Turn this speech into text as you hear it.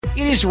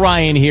It is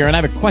Ryan here, and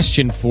I have a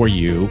question for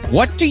you.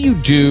 What do you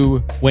do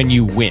when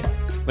you win?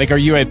 Like, are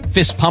you a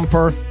fist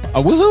pumper,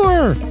 a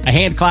woohooer, a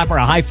hand clapper,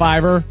 a high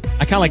fiver?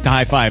 I kind of like the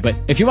high five, but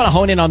if you want to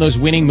hone in on those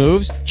winning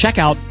moves, check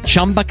out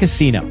Chumba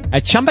Casino.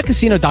 At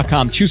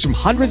ChumbaCasino.com, choose from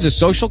hundreds of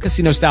social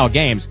casino-style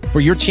games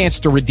for your chance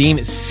to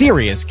redeem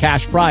serious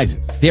cash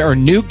prizes. There are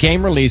new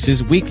game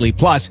releases weekly,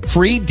 plus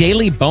free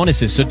daily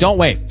bonuses. So don't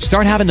wait.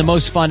 Start having the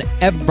most fun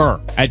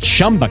ever at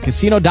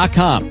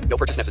ChumbaCasino.com. No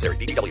purchase necessary.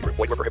 VGW. Void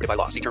where prohibited by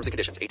law. See terms and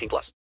conditions.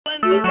 18+.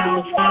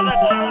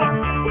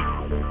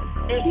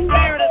 Your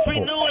spirit is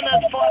renewing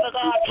us, Father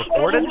God.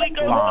 This week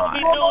is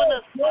renewing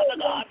us, Father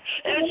God.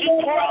 As you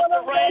pour out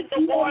the rain,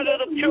 the water,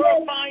 the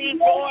purifying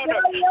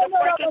water, the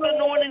breaking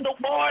anointing, the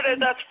water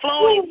that's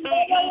flowing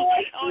through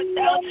you,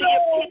 down to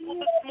your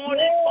people this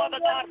morning,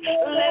 Father God.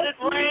 Let it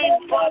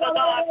rain, Father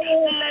God.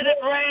 Let it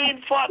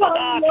rain, Father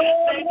God.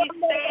 May we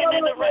stand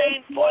in the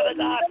rain, Father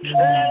God.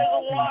 Let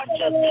it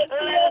wash us.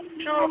 Let it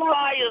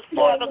purify us,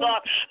 Father God.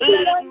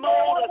 Let it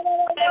mold us.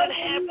 Let it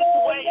have its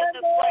way in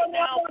us right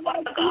now,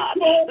 Father God.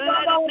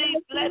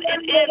 Let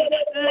it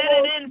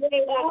in,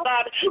 people of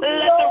God.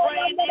 Let the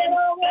rain in,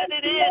 let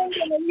it in.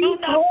 Do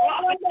not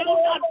block it, do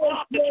not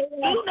block it.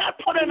 Do not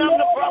put it on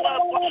the umbrella.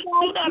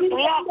 Do not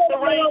block the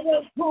rain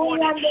this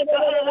morning.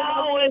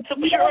 Allow it to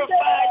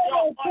purify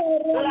your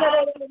heart.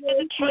 Allow it to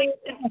penetrate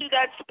into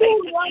that space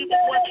that you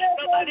want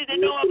nobody to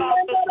know about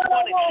this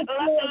morning.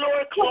 Let the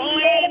Lord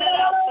clean it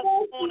out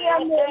this morning.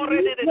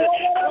 Clean it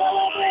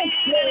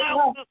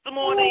out this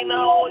morning.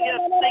 Oh,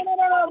 yes, thank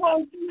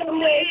you.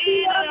 Clean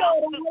it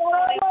out this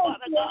morning,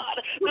 Father God.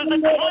 There's a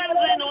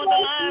cleansing on the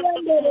line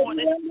this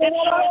morning. It's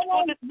yours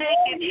for the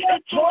taking.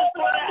 It's yours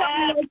for the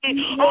asking.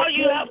 All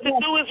you have to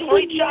do is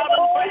reach out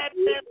and grab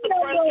this, the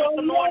precious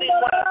anointing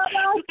word.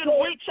 You can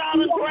reach out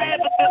and grab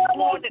it this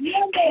morning.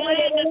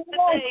 Claim it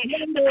today.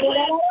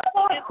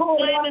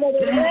 Claim it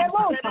today.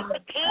 It's a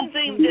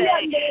cleansing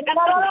day. It's a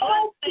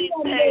cleansing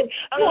day.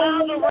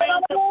 Allow the rain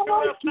to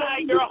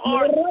purify your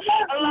heart.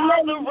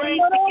 Allow the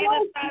rain to get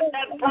inside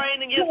that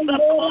brain and your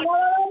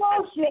subconscious.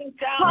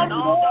 Down and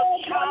all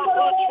those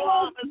childhood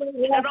traumas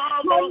and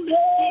all those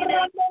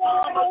teenage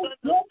traumas and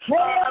the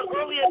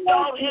early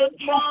adulthood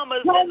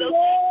traumas and the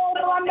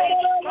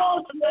major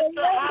traumas that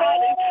you're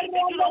hiding. And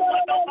you don't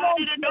want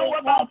nobody to know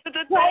about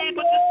today,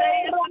 but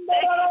today is the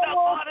day that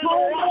God is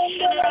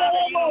washing it out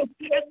of you.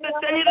 It's the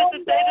day that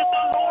the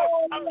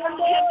Lord allow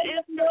him to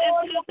enter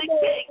into the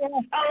gate.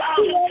 Allow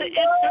him to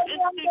enter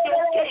into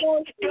your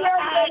gate, your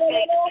eye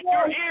gate,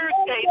 your ear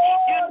gate,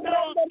 your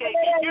nose gate,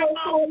 your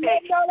mouth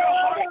gate, your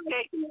heart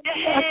gate, your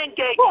hand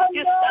gate,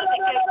 your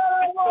stomach gate,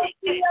 your feet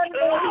gate.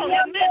 Allow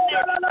him in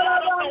there.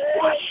 Allow him to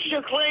wash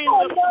you clean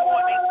this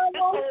morning. It's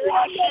a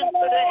washing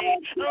today.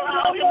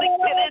 Allow him to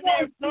get in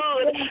there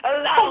good.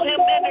 Allow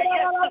him in there.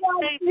 Yes, it's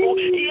painful.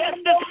 Yes,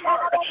 it's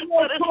hurt,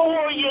 but it's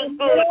for your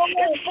good.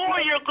 It's for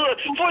your good.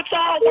 For it's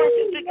all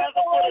working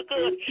together for the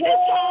good.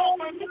 It's all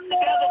working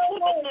together for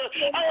the good.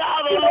 Allow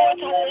the Lord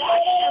to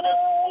wash you this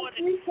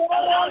morning.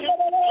 Allow him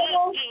to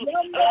cleanse you.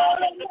 Allow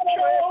him to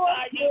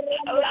purify you.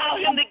 Allow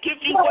him to give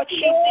you what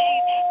you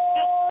need.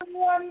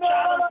 Child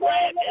of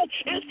grab it.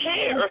 It's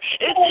here.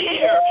 It's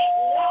here.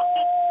 Walk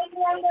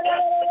into the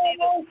destiny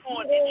this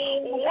morning.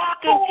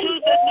 Walk into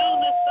the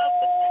newness of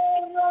the day.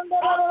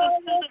 Walk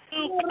into the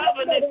new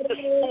covenant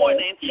this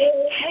morning.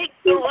 Take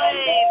the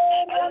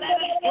reins and let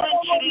it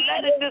drench you.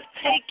 Let it just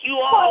take you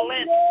all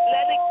in.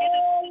 Let it get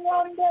into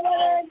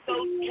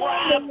those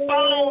dry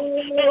bones.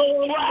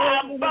 Those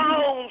dry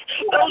bones.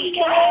 Those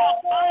dry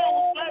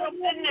bones. Let them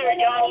in there,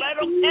 y'all. Let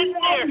them in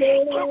there.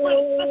 Quit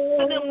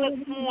resisting them this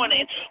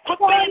morning. Quit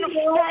being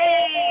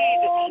afraid.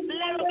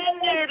 Let them in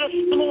there this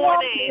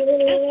morning.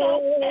 It's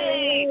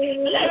okay.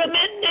 Let them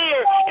in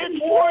there. It's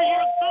for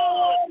your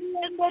good.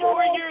 It's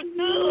for your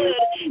good.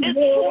 It's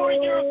for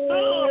your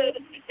good.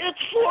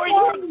 It's for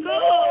your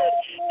good.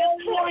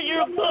 It's for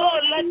your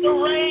good. Let the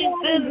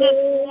rains in this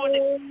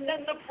morning.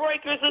 Let the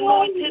breakers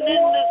anointed in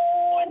this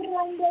morning.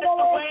 Let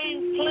the rain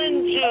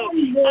cleanse you.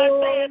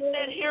 Isaiah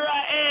said, here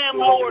I am,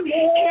 Lord.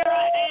 Here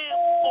I am,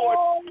 Lord.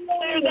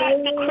 Declare that,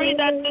 decree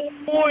that this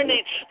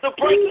morning. The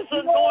breakers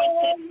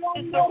anointed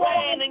is the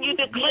rain, and you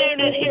declare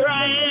that here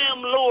I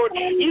am, Lord. You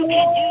can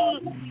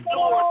use me,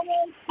 Lord.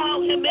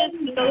 Allow him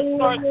into that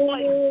dark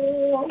place.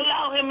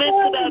 Allow him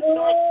into that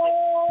dark place.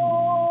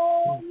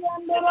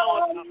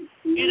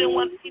 You didn't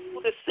want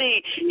people to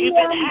see. You've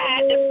been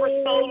hiding for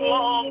so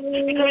long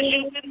because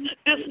you've been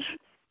just,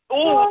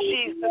 oh,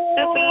 Jesus.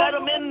 Just let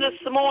him in this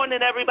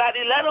morning, everybody.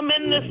 Let him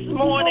in this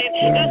morning.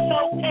 It's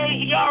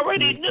okay. He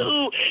already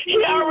knew.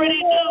 He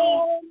already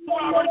knew. You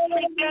already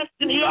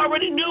predestined. He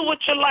already knew what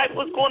your life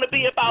was going to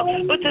be about.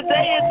 But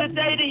today is the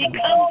day that he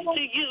comes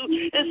to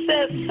you and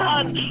says,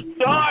 son,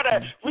 daughter,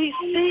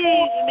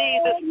 receive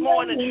me this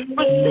morning.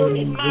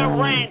 Receive my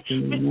rain.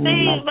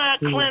 Receive my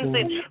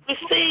cleansing.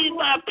 Receive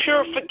my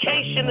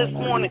purification this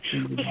morning.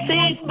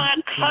 Receive my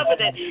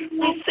covenant.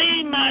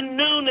 Receive my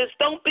newness.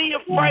 Don't be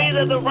afraid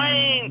of the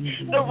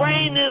rain. The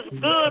rain is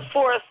good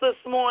for us this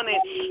morning.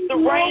 The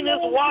rain is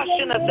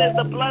washing us as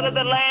the blood of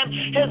the Lamb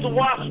has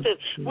washed us.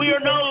 We are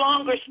no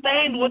longer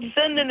stained with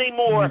sin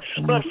anymore.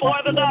 But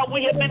Father God,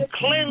 we have been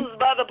cleansed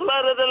by the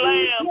blood of the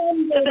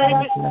Lamb. Today,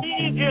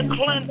 receive your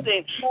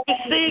cleansing.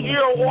 Receive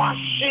your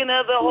washing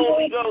of the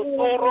Holy Ghost.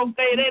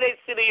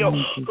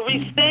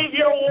 Receive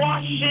your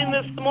washing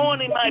this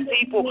morning, my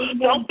people.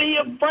 Don't be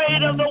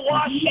afraid of the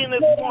washing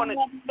this morning.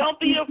 Don't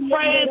be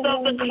afraid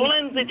of the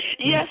cleansing.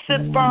 Yes,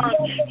 it burns.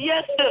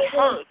 Yes, it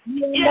hurts.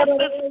 Yes,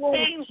 it's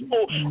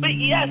painful. But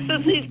yes,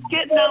 as he's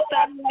getting out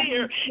that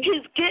fear,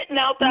 he's getting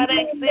out that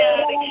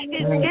anxiety,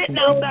 he's getting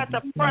out that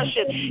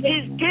depression,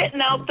 he's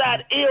getting out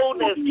that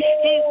illness,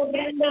 he's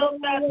getting out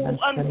that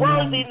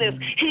unworthiness,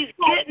 he's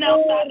getting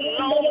out that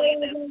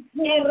loneliness,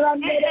 he's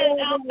getting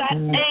out that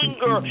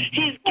anger,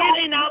 he's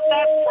getting out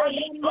that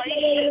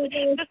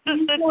frustration. This is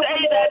the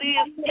day that he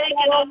is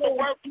taking out the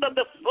works of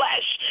the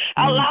flesh.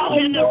 Allow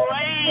him to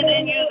reign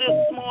in you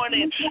this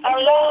morning.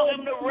 Allow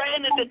him to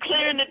reign and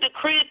declare and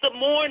decree it this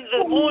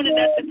morning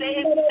that today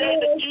is the day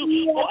that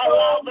you will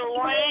allow the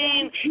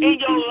rain in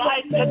your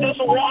life to just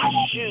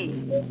wash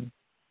you.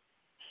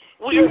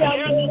 We are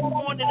here this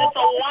morning. It's a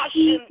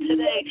washing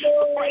today.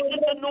 The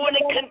breaking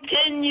anointing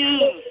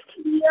continues.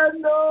 It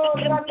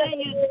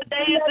continues.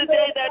 Today is the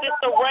day that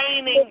it's a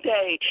raining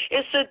day.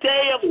 It's a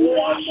day of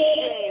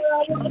washing.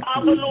 Allow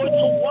the Lord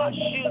to wash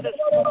you this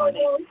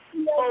morning.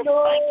 Oh,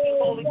 thank you,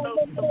 Holy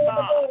Ghost of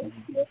God.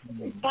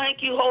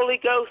 Thank you, Holy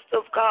Ghost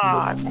of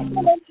God.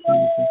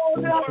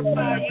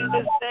 Glorify you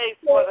this day,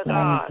 Father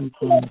God. Thank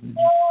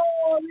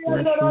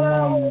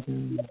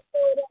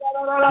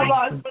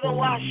you for the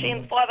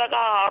washing, Father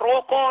God.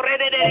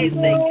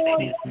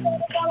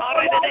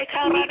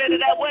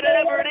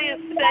 Whatever it is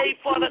today,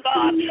 Father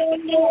God, that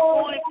you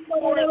are going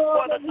for us,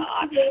 Father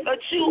God,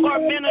 that you are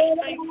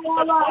ministering to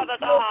us, Father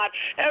God.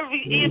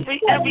 Every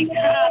time,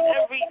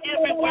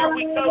 everywhere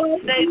we go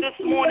today, this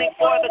morning,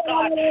 Father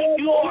God,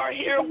 you are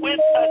here with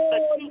us,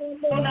 that you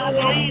will not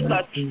leave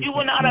us. You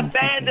will not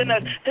abandon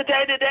us.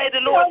 Today, the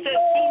Lord says,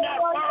 do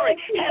not worry.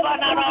 Have I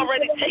not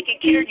already taken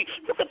care of you?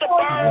 Look at the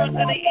birds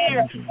in the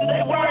air. Do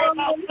they worry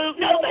about food?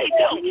 No, they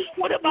don't.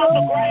 What about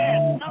the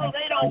grass? No,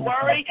 they don't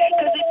worry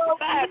because he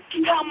provides.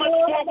 How much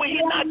more will he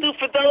not do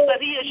for those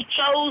that he has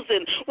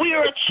chosen? We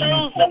are a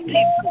chosen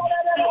people.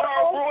 We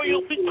are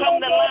royal. We come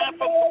to line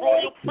from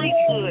royal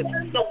priesthood.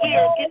 So we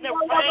are getting the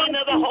rain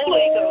of the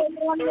Holy Ghost.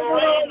 The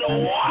rain, the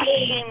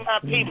washing, my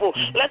people.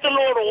 Let the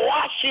Lord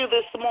wash you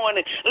this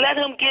morning. Let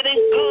him get in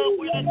good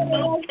where the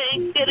sun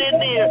can't get in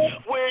there.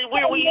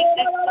 Where we used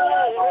to go.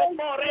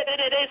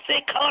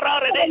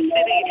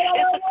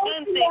 It's a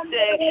cleansing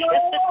day.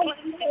 It's a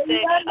cleansing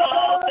day.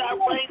 Allow that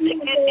rain to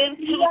get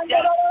into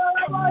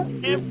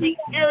every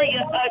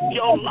area of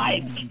your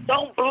life.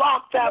 Don't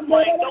block that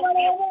rain. Don't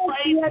be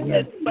afraid to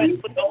get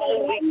with the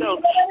Holy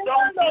Ghost.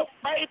 Don't be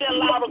afraid to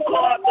allow the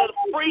God to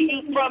free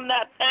you from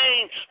that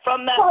pain,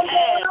 from that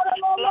past.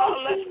 Lord,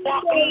 let's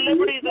walk in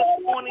liberty this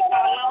morning by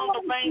allowing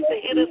the rain to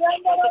hit us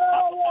from the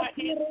top of our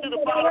heads to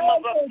the bottom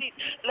of our feet.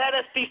 Let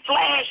us be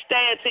flash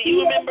dancing.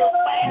 You remember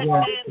flash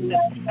dancing?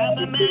 I'm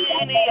a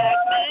maniac.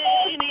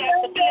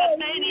 To be a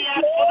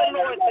maniac for the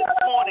Lord this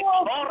morning.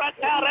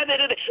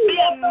 Be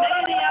a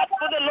maniac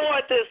for the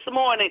Lord this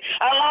morning.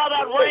 Allow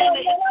that rain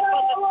to hit you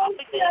from the top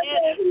of your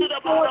head to the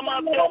bottom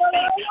of your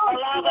feet.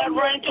 Allow that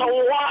rain to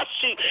wash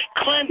you,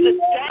 cleanse it,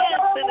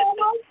 dance in it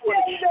this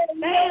morning.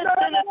 Dance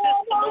in it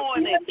this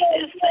morning.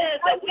 It says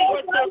that we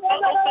were to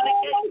open the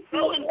gate,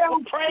 go and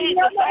praise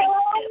the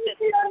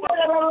thanksgiving.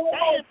 We're going to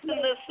dance in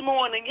this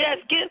morning. Yes,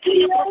 get to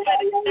your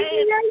prophetic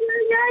dance.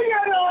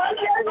 Allow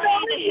that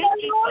rain to hit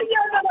you from the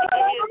top of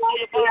your head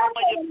to the bottom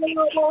of your feet.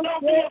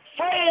 Don't be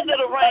afraid of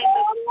the rain.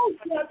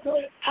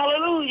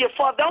 Hallelujah,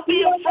 Father. Don't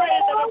be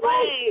afraid of the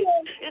rain.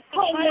 It's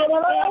the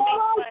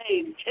transforming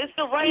rain. It's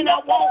the rain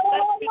that won't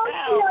let you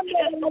down.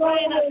 It's the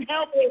rain that's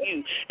helping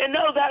you. And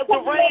know that the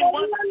rain,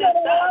 once it's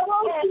done,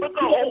 but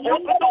the oil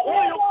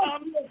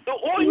comes. The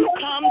oil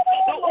comes.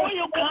 The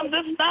oil comes.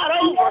 It's not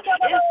over.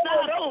 It's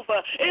not over.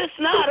 It's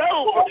not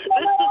over.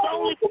 This is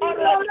only part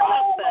of the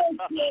process.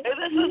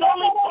 This is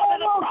only part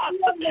of the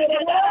process. You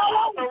got to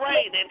allow the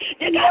rain in.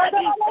 You got to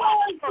be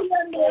watchful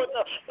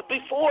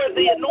before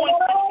the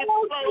anointing gets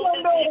flowed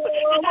in deeper.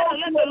 You got to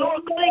let the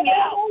Lord clean you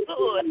out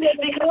good.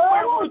 Because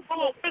where we're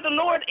going, where the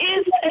Lord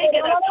is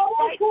taking us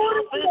right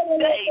now this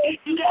day,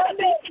 you got to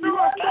be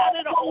purified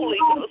in the Holy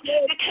Ghost.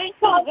 You can't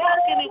go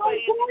walk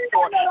anyway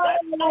anymore.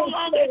 That's no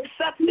longer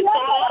accepted. So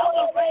allow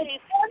the rain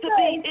to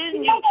be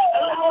in you.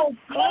 Allow it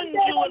to cleanse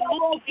you and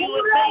move you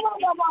and make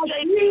you,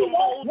 shape you,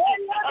 mold you.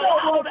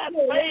 Allow that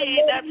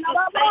rain that's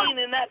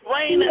sustaining, that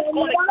rain that's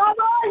going to come.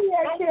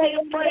 Don't be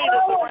afraid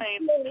of the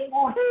rain.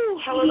 Woo,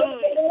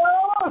 hallelujah.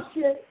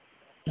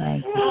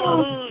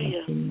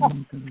 Hallelujah.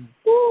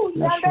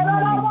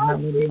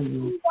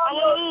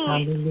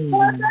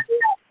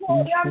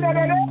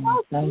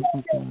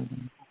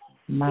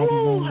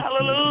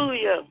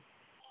 Hallelujah.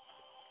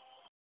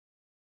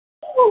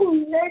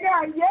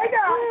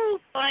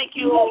 Thank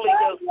you, Holy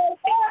Ghost.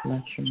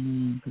 Bless your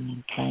name,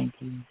 God. Thank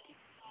you.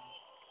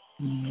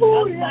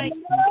 Thank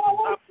you.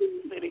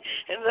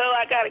 And though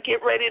I got to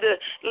get ready to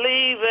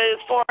leave as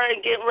far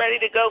and get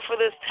ready to go for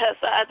this test,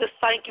 I just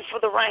thank you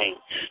for the rain.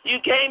 You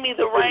gave me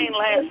the rain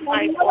last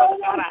night, Father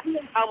God.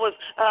 I was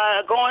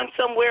going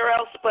somewhere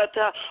else, but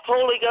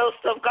Holy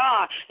Ghost of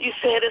God, you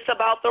said it's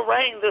about the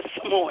rain this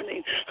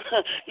morning.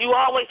 You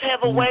always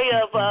have a way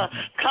of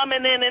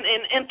coming in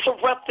and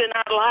interrupting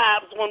our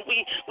lives when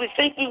we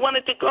think we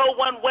wanted to go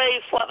one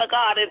way, Father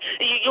God, and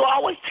you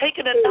always take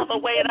it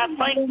another way, and I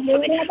thank you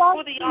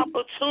for the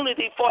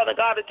opportunity, Father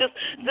God, to just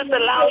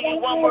allow you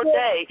one more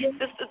day.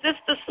 Just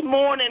this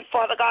morning,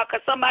 Father God,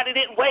 because somebody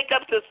didn't wake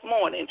up this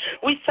morning.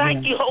 We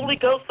thank you, Holy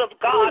Ghost of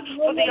God,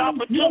 for the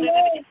opportunity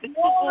that you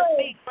will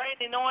be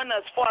raining on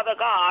us, Father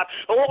God.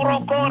 So we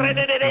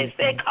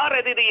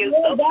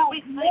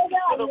thank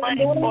you for the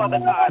rain, Father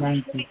God.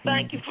 We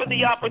thank you for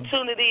the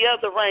opportunity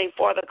of the rain,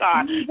 Father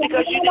God,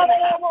 because you didn't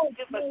have to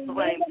give us the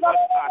rain,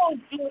 Father God.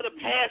 You could have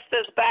passed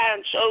us by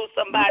and showed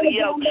somebody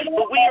else,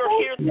 but we are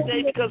here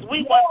today because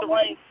we want the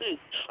rain too.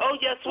 Oh,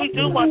 yes, we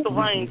do want the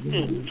rain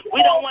too.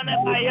 We don't want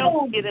everybody else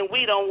to get it, and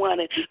we don't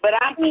want it. But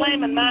I'm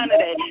claiming mine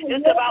today.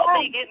 It's about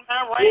me getting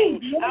my rain.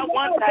 I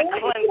want that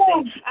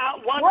cleansing. I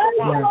want to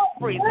walk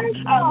free.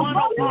 I want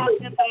to walk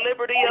in the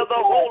liberty of the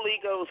Holy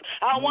Ghost.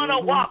 I want to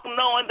walk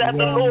knowing that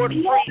the Lord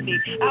freed me.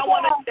 I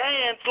want to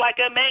dance like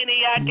a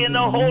maniac in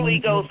the Holy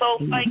Ghost. Oh,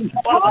 thank you,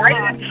 Father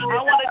God. I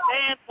want to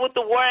dance with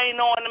the rain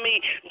on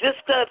me, just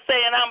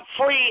saying I'm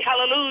free.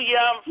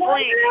 Hallelujah, I'm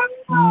free.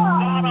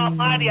 God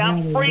Almighty,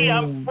 I'm free.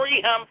 I'm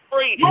free. I'm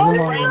free. The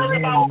rain is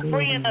about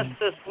freeing us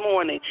this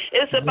morning.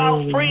 It's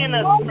about freeing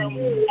us.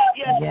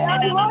 Yes,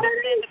 I didn't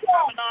understand the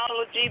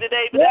terminology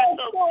today, but that's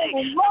okay.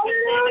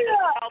 Understanding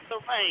is about the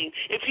rain.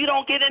 If you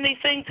don't get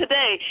anything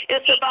today,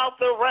 it's about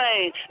the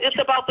rain. It's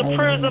about the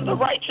prayers of the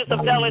righteous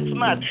availeth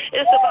much.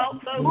 It's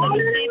about those that are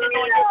leaning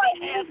on your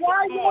behalf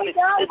this morning.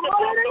 It's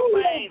about the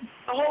rain.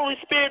 The Holy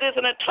Spirit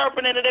isn't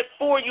interpreting it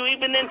for you,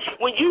 even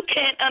when you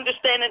can't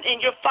understand it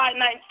in your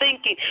finite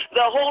thinking.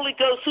 The Holy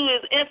Ghost, who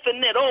is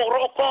infinite,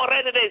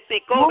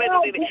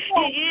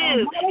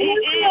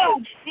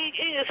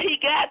 He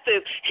got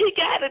this. He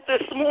got it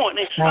this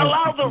morning.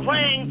 Allow the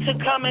rain to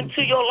come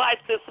into your life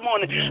this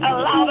morning.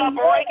 Allow the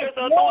breakers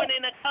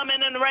anointing to come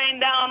in and rain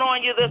down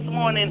on you this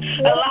morning.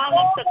 Allow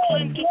them to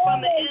cleanse you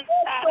from the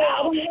inside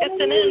out. It's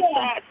an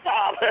inside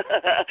job.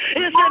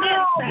 It's an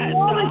inside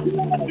job.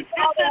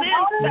 It's an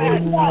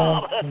inside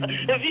job.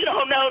 If you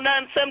don't know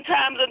none,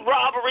 sometimes in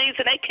robberies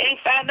and they can't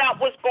find out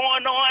what's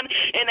going on,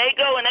 and they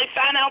go and they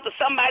find out that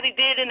somebody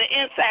did in the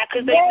inside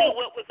because they knew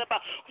what it was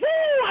about. Woo,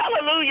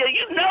 hallelujah.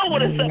 You know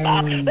what it's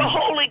about. The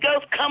Holy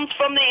Ghost comes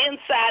from the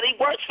inside. He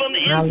works from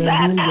the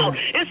inside out.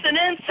 It's an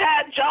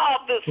inside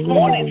job this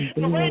morning.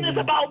 The rain is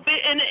about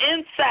being in the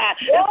inside.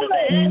 This is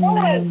an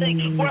inside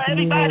thing where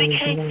everybody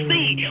can't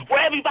see,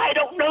 where everybody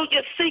don't know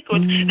your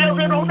secrets. They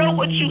don't know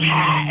what you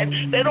hide.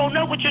 They don't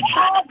know what you're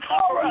trying to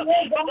cover up.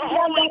 But the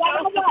Holy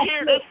Ghost is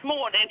here this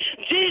morning.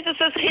 Jesus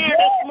is here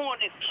this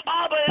morning.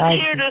 Abba is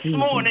here this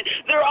morning.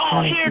 They're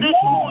all here this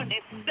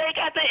morning. They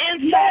got the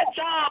inside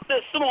job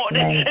this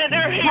morning, and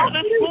they're here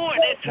this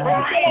morning,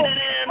 raining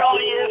in on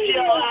you if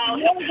you allow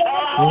Him.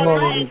 Allow the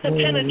rain to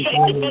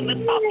penetrate you from the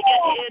top of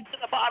your head to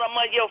the bottom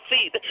of your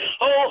feet.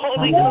 Oh,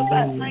 Holy Ghost,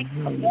 I thank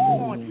you this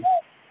morning.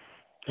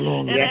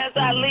 And as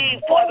I leave,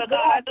 Father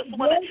God, I just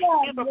want to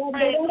give a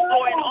praise,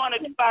 glory, and honor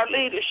to our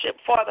leadership,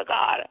 Father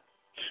God.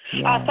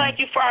 I thank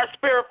you for our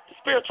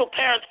spiritual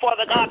parents,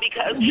 Father God,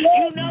 because you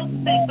know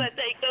the things that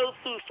they go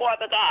through,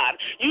 Father God.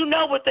 You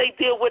know what they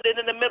deal with it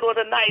in the middle of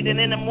the night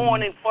and in the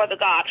morning, Father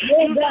God.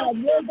 You know,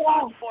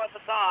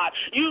 Father God.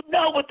 You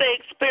know what they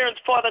experience,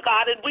 Father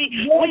God. And we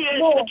as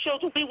your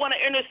children, we want to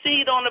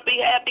intercede on the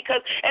behalf,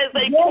 because as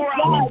they pour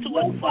out into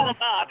us, Father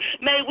God,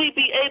 may we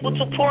be able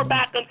to pour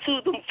back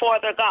into them,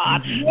 Father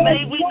God.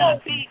 May we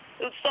not be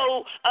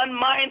so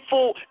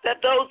unmindful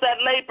that those that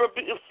labor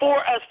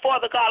for us,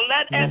 Father God,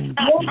 let us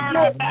not turn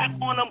our back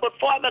on them, but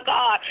Father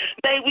God,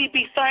 may we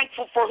be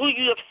thankful for who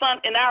you have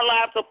sent in our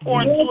lives to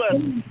pour into us,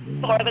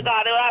 Father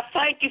God. And I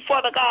thank you,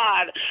 Father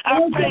God.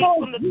 I pray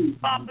from the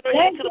top of their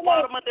head to the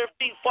bottom of their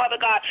feet, Father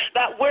God,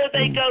 that where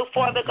they go,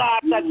 Father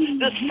God, that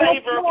this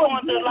favor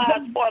upon their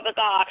lives, Father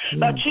God,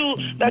 that you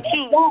the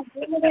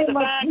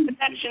divine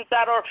connections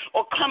that are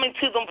coming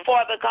to them,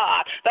 Father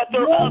God, that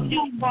they're of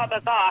you, Father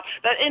God,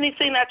 that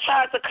anything that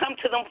tries to come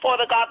to them,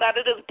 Father God, that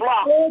it is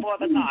blocked,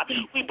 Father God.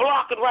 We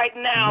block it right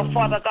now,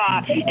 Father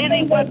God.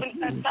 Any weapons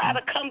that try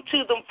to come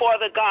to them,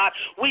 Father God,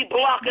 we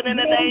block it in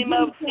the name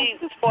of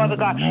Jesus, Father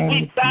God.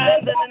 We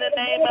bind it in the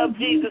name of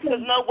Jesus,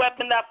 because no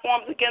weapon that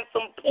forms against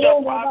them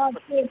shall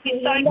prosper. We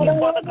thank you,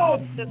 Father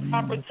God, for this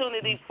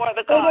opportunity,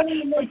 Father God,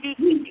 for you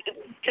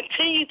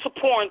Continue to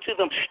pour into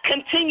them.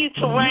 Continue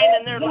to reign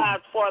in their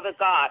lives, Father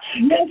God.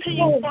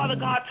 Continue, Father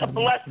God, to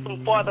bless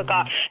them, Father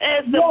God.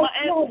 As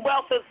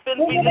wealth has been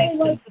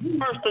released,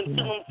 dispersed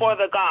into them,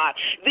 Father God.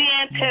 The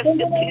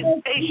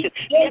anticipation,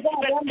 the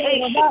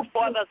expectation,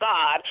 Father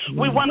God.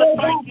 We want to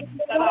thank you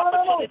for that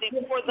opportunity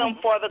for them,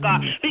 Father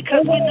God,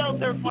 because we know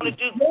they're going to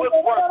do good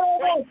work,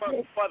 great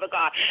work, Father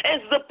God.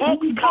 As the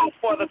books come,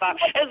 Father God,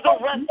 as the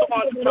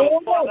restaurants come,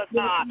 Father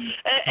God,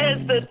 as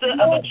the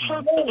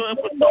churches are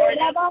restored,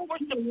 as the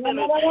worship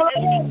centers,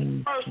 as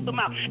you disperse them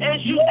out,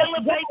 as you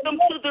elevate them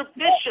to their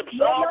bishops,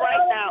 all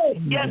right now.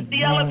 Yes,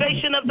 the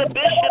elevation of the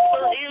bishops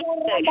are here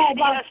today.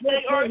 Yes,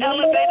 they are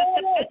elevated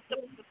to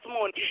bishops this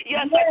morning.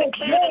 Yes, I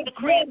declare and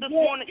decree this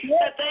morning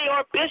that they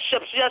are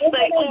bishops. Yes,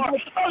 they are.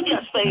 Oh,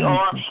 yes, they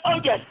are. Oh,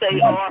 yes, they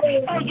are.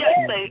 Oh, yes,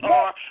 they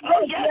are.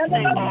 Oh, yes,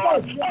 they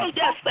are. Oh,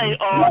 yes, they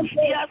are.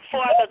 Yes,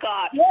 Father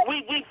God.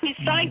 We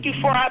thank you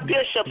for our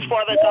bishops,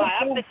 Father God.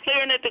 I'm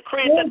declaring and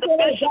decreeing that the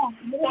bishops,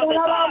 Father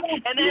God,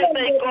 and as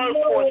they go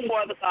forth,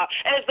 Father God,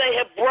 as they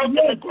have broken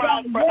the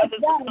ground for others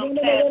to come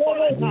past,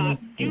 Father God,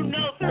 you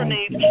know their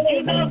needs.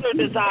 You know their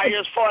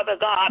desires, Father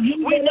God.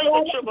 We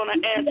know that you're going to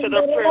answer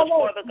their prayers,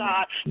 Father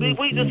God.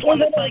 We just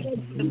want to thank you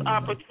for this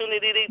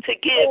opportunity to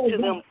give to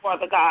them,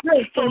 Father God.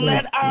 So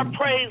let our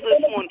praise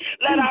this morning,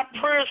 let our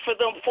prayers for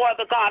them,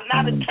 Father God,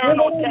 not turn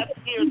on deaf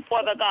ears,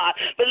 Father God,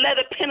 but let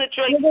it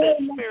penetrate their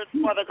spirits,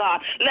 Father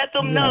God. Let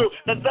them know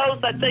that those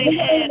that they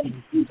had,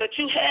 that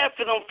you have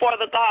for them,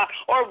 Father God,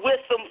 are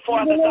with them,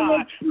 Father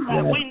God.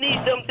 That we need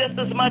them just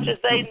as much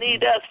as they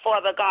need us,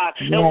 Father God.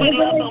 And we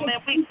love them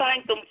and we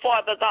thank them,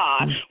 Father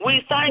God.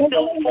 We thank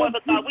them,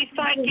 Father God. We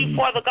thank you,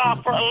 Father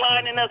God, for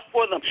aligning us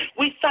for them.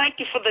 We thank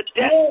you for the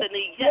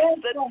destiny. Yes,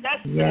 the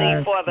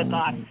destiny, Father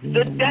God.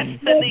 The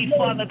destiny,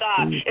 Father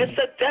God. It's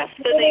a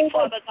destiny,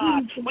 Father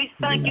God. We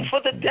thank you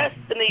for the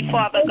destiny,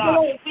 Father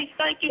God. We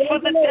thank you for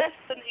the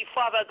destiny,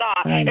 Father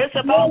God. It's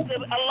about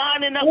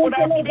aligning up with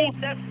our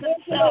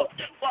predestined self,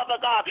 Father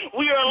God.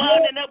 We are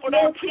aligning up with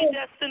our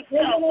predestined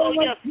self. Oh,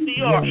 yes,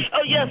 we are.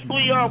 Oh, yes,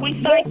 we are. We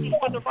thank you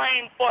for the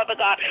rain, Father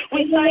God.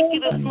 We thank you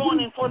this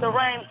morning for the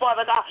rain,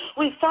 Father God.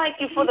 We thank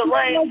you for the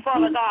rain,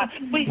 Father God.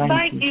 We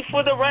thank you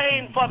for the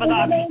rain, Father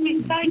God.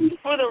 We thank you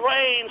for the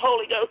rain,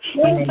 Holy Ghost.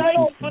 We thank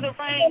you for the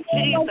rain,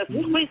 Jesus.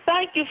 We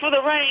thank you for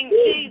the rain,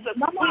 Jesus.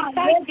 We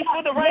thank you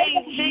for the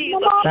rain,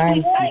 Jesus.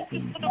 We thank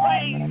you for the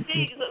rain,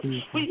 Jesus.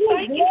 We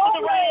thank you for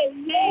the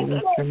rain,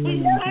 Jesus. We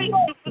thank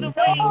you for the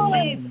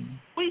rain, Jesus.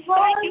 We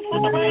thank you for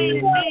the rain,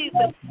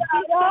 Jesus.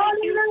 We thank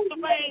you for the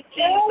rain,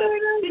 Jesus.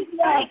 We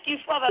thank you,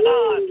 Father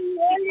God.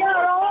 We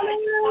glorify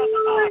you,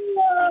 Father God.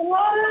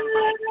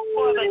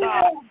 Father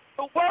God.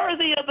 You're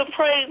worthy of the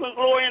praise and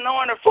glory and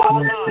honor,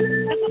 Father God.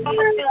 It's about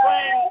the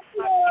rain.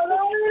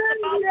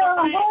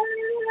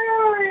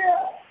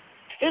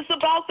 It's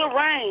about the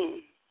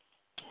rain.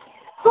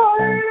 Don't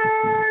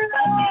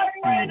be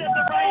afraid of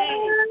the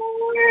rain.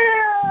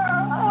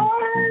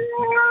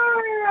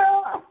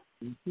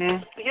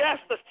 Yes,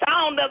 the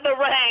sound of the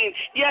rain.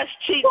 Yes,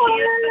 Jesus, it's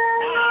the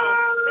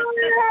sound. It's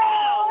the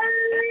sound.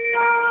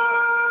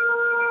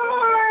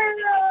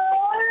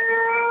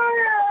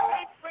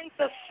 It brings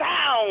a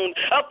sound,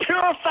 a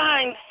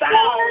purifying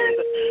sound,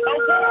 a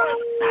warm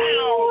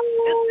sound.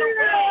 It's the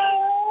rain.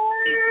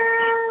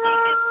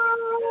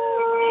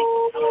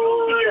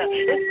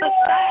 It's the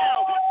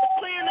sound.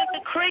 Declaring and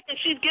decreeing.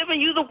 She's giving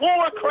you the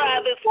war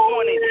cry this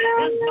morning.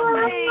 It's the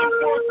rain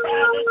war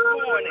cry this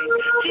morning.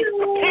 She's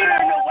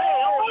preparing the way.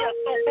 Oh, yes.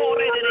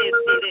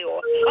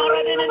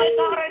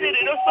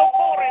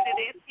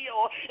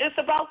 It's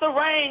about the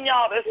rain,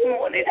 y'all, this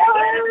morning.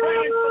 Let it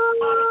rain for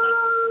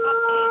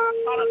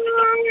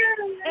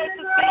as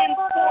it's being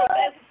poured,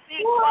 as it's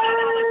being cried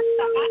out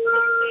into the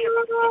atmosphere.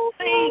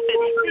 Receive it.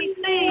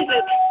 Receive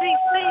it.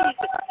 Receive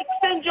it.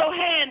 Extend your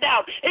hand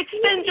out.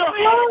 Extend your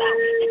hand out.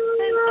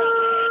 Extend your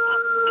hand out.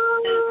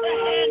 Extend your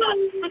hand out.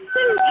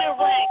 Receive your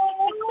rain.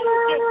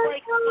 Receive your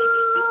breakthrough.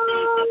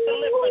 Receive your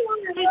deliverance.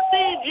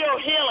 Receive your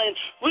healing.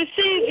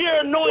 Receive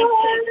your anointing.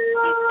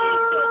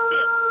 Receive your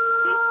gift.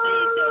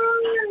 Receive your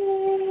gift.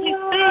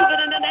 Receive it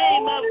in the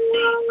name of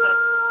Jesus.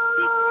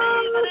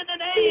 Receive it in the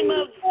name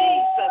of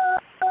Jesus.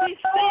 Receive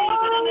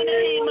it in the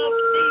name of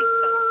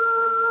Jesus.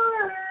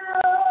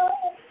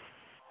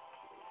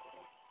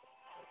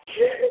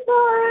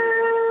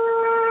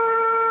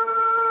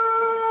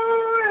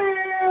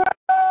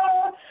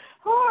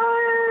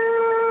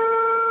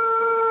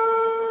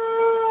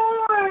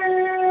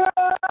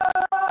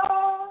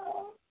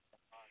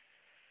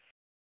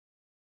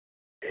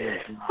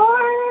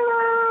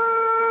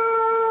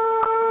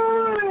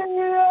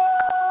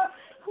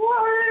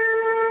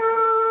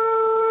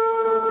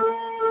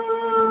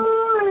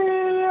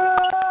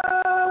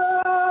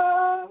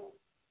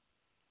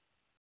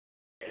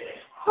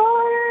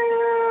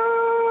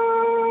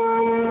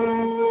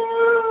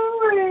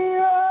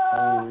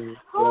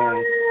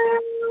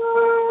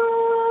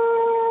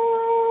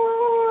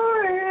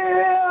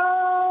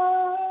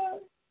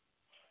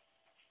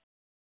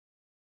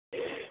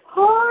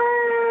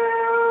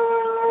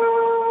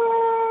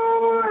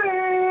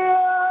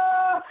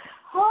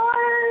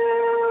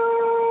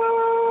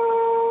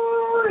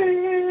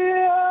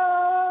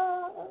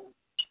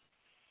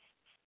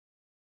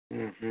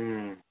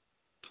 Mm-hmm.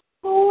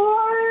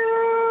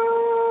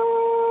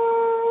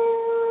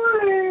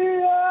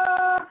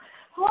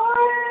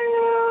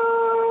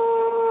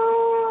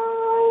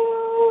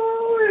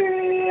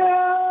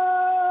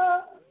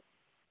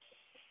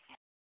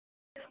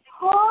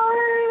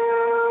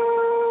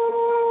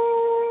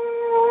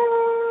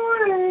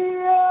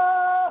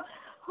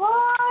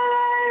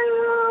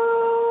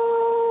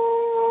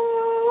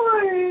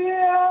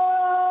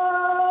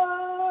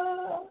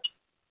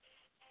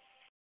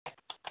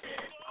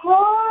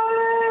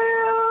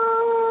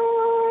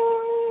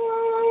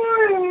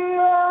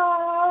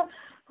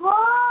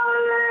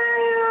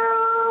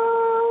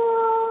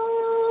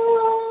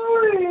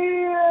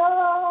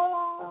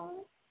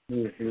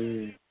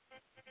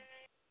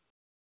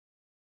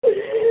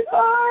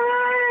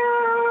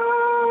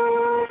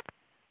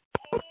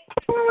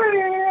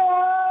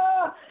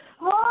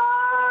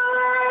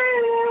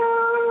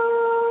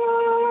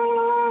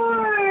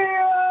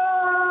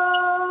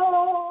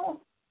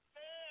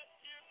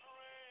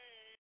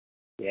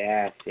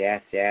 Yes,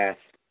 yes, yes.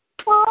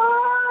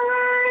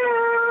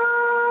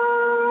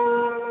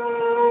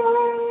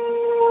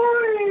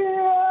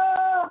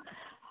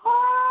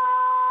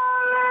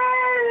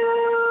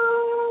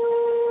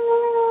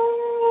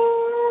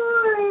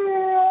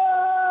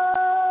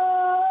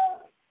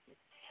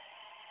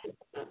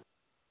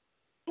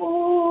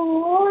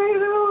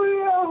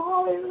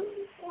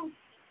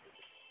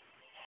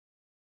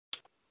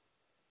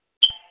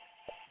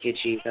 Thank you,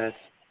 Jesus.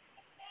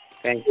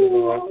 Thank you,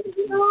 Lord.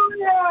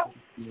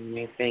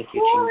 Thank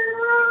you, Jesus.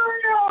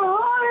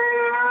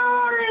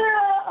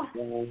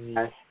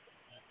 Yes.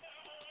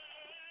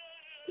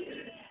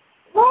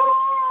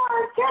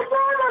 Get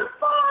on the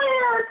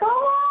fire! Come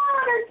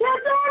on and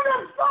get on the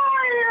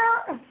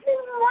fire!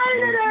 He's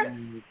lighting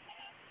it!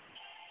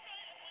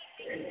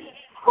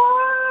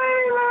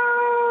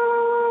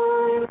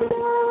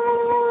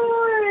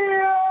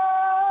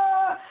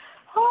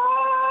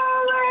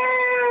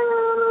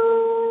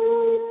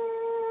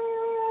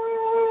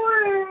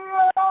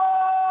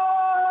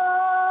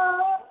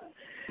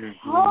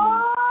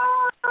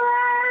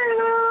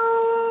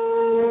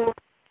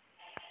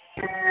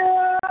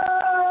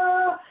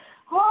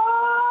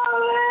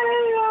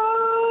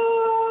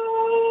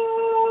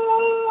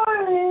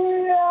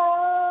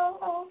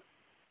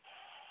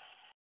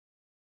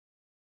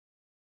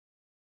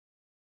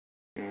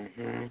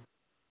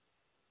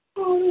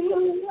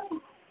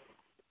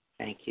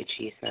 Thank you,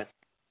 Jesus.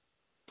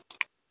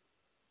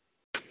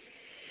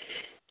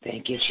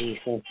 Thank you,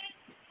 Jesus.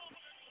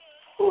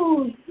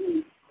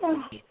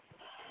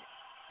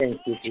 Thank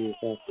you,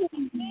 Jesus.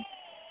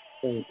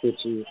 Thank you,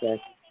 Jesus.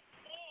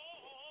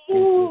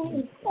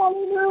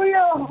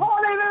 Hallelujah!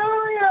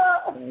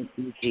 Hallelujah! Thank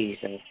you,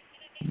 Jesus.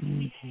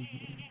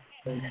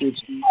 Thank you,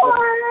 Jesus.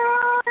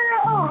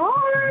 Hallelujah!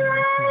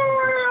 Hallelujah!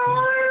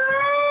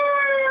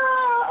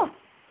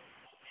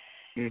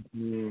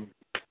 Mm-hmm.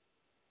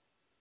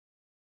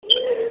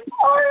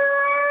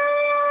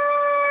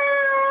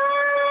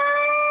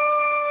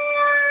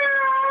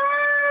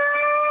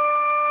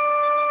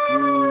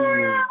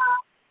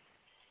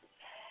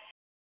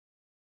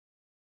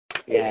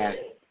 Yeah.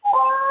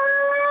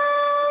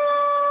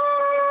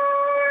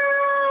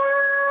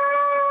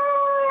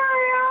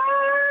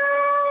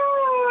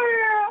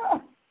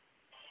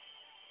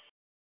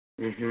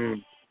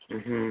 Mhm.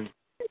 Mhm.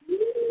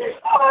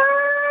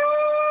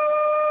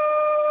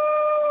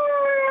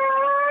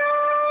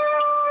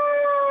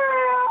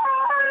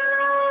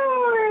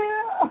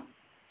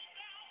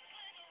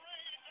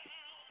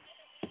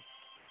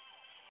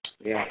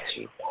 Yeah,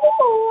 Jesus.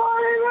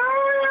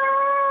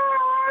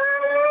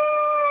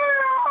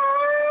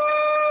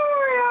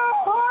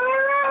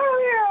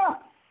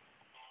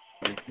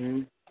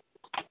 Mhm.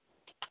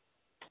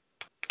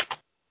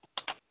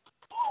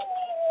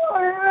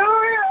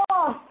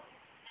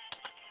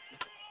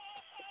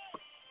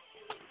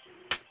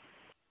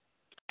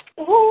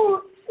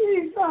 Oh,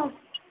 Jesus.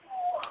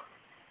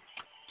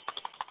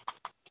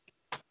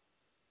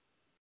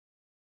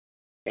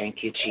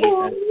 Thank you,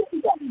 Jesus.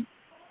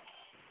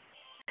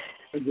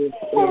 This is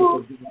the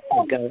day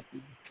to go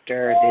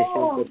after. This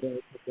is the day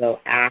to go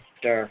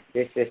after.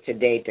 This is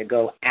today to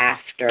go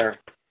after.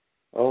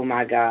 Oh,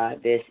 my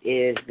God. This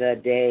is the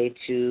day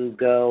to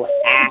go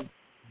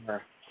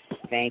after.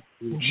 Thank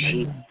you,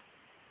 Jesus.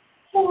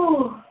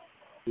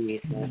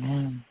 Jesus.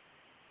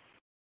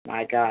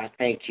 My God.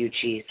 Thank you,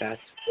 Jesus.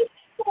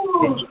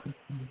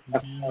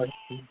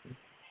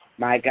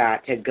 My God,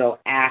 to go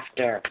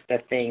after the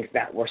things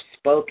that were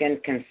spoken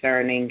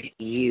concerning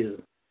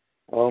you.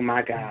 Oh,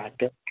 my God.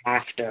 Go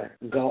after.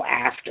 Go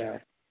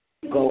after.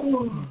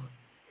 Go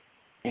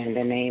in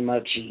the name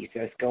of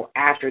Jesus. Go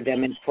after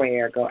them in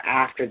prayer. Go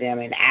after them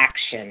in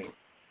action.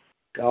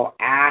 Go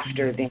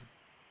after them,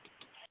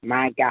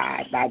 my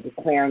God, by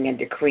declaring and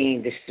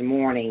decreeing this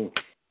morning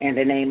in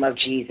the name of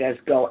Jesus.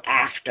 Go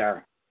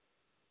after.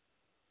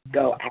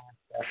 Go after.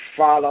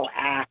 Follow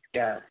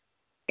after.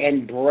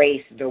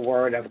 Embrace the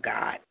word of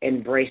God.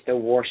 Embrace the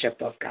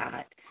worship of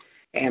God.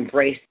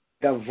 Embrace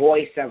the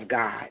voice of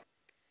God.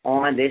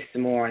 on this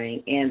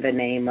morning in the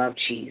name of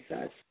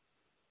Jesus.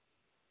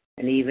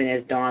 And even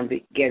as Dawn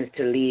begins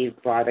to leave,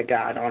 Father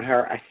God, on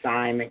her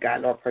assignment,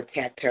 God, Lord,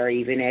 protect her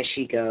even as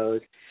she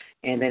goes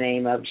in the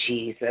name of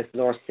Jesus.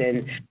 Lord,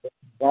 send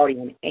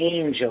guardian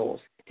angels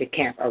to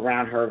camp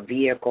around her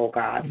vehicle,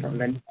 God, from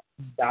the north,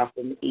 south,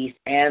 and the east,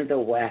 and the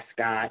west,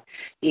 God,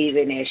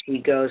 even as she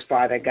goes,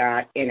 Father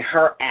God, in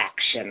her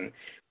action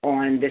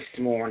on this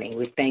morning.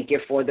 We thank you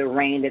for the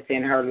rain that's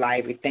in her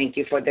life. We thank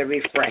you for the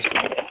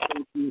refreshment.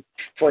 Thank you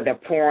for the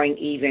pouring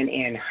even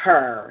in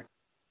her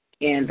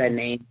in the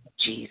name of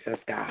Jesus,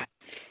 God.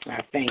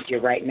 I thank you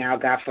right now,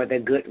 God, for the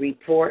good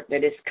report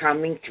that is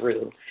coming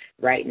through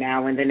right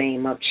now in the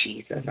name of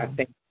Jesus. I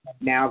thank you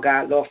now,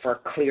 God, Lord,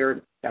 for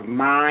clear the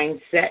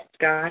mindset,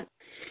 God.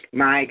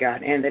 My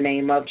God, in the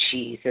name of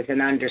Jesus,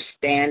 and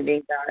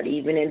understanding, God,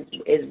 even in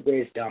His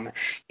wisdom,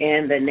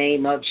 in the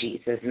name of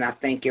Jesus. And I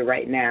thank you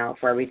right now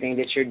for everything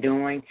that you're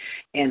doing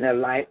in the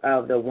life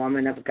of the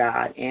woman of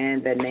God,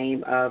 in the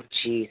name of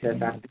Jesus.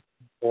 I thank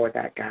you for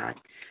that, God.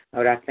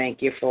 Lord, I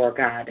thank you for,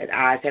 God, that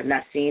eyes have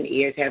not seen,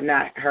 ears have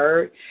not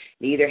heard,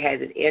 neither has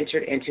it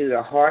entered into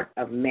the heart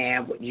of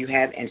man what you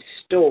have in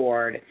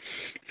stored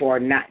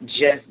for not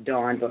just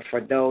Dawn, but for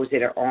those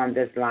that are on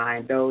this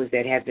line, those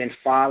that have been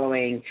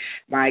following,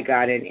 my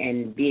God,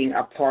 and being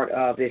a part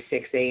of this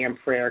 6 a.m.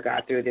 prayer,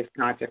 God, through this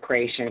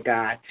consecration,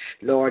 God.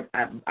 Lord,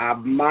 a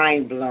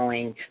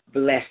mind-blowing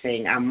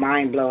blessing, a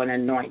mind-blowing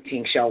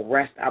anointing shall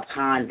rest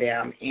upon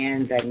them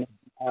in the name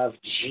of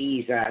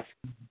Jesus.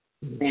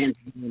 In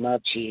the name of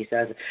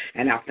Jesus,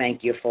 and I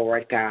thank you for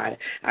it, God.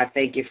 I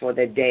thank you for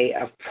the day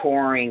of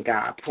pouring,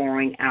 God,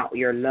 pouring out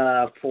your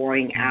love,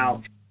 pouring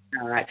out,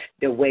 God,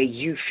 the way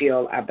you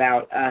feel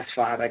about us,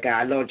 Father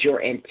God. Lord, your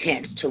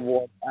intent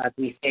towards us,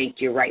 we thank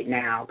you right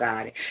now,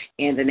 God,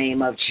 in the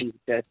name of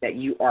Jesus, that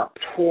you are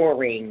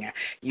pouring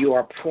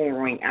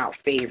out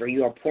favor,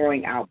 you are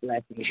pouring out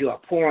blessings, you are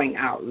pouring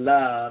out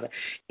love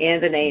in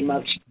the name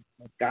of Jesus.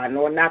 God,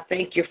 Lord, and I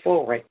thank you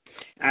for it.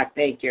 I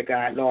thank you,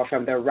 God, Lord,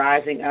 from the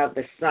rising of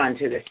the sun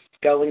to the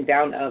going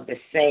down of the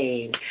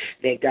same,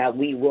 that, God,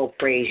 we will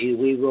praise you,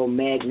 we will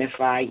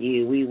magnify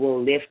you, we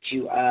will lift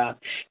you up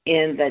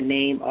in the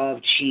name of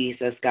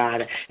Jesus,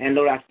 God. And,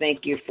 Lord, I thank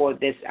you for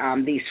this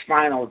these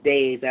final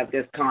days of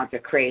this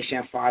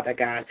consecration, Father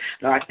God.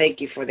 Lord, I thank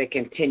you for the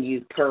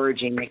continued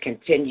purging, the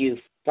continued,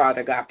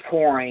 Father God,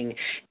 pouring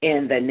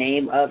in the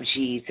name of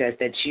Jesus,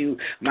 that you,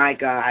 my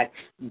God,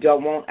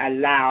 won't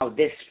allow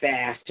this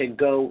fast to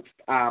go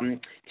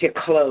to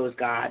close,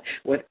 God,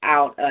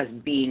 without us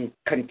being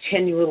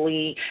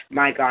continually,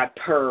 my God,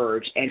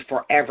 purged and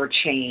forever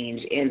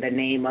changed in the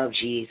name of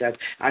Jesus.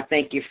 I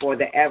thank you for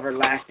the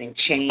everlasting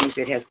change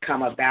that has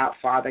come about,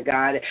 Father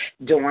God,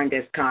 during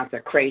this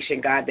consecration,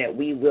 God, that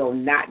we will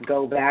not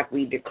go back.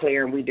 We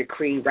declare and we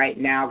decree right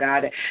now,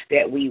 God,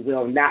 that we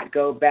will not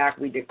go back.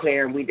 We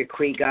declare and we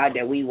decree, God,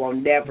 that we will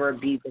never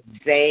be the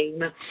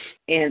same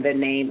in the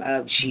name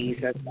of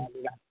Jesus.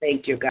 I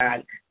thank you,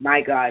 God,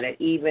 my God, that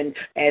even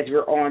as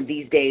we're on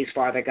these days,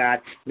 Father God,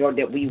 Lord,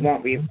 that we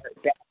won't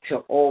revert back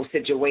to old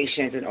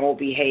situations and old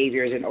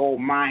behaviors and old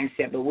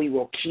mindset, but we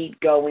will keep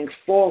going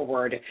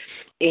forward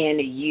in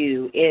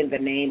you in the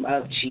name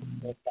of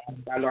Jesus.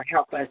 Lord,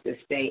 help us to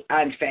stay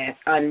unfast,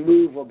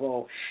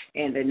 unmovable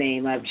in the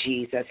name of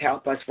Jesus.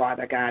 Help us,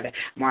 Father God,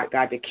 my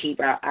God, to keep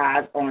our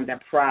eyes on the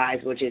prize,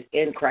 which is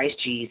in Christ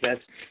Jesus.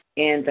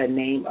 In the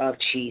name of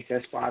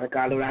Jesus, Father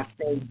God. Lord, I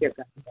thank you,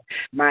 God,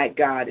 my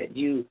God,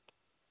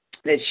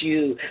 that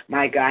you,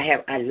 my God,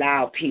 have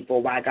allowed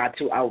people, my God,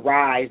 to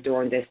arise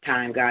during this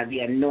time, God,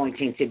 the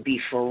anointing to be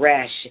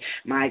fresh,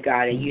 my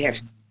God, and you have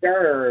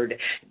stirred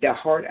the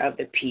heart of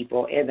the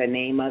people in the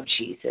name of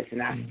Jesus.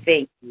 And I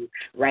thank you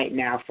right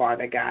now,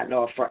 Father God,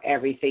 Lord, for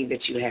everything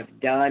that you have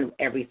done,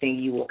 everything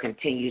you will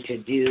continue to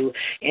do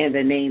in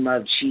the name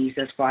of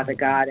Jesus, Father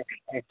God.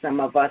 As some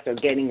of us are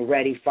getting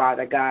ready,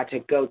 Father God, to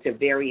go to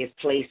various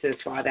places,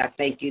 Father, I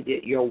thank you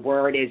that your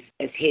word is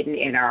hidden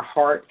in our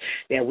heart,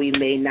 that we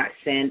may not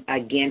sin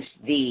against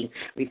thee.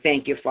 We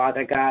thank you,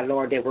 Father God,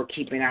 Lord, that we're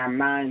keeping our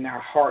mind and our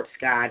hearts,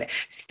 God,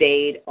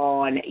 stayed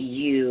on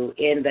you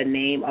in the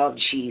name of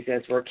Jesus.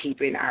 We're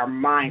keeping our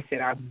mindset,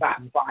 our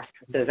thought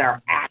processes,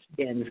 our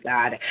actions,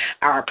 God,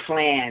 our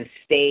plans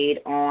stayed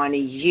on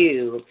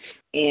you.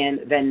 In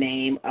the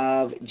name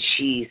of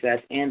Jesus,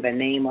 in the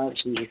name of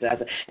Jesus.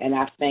 And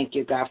I thank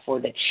you, God, for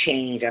the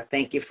change. I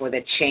thank you for the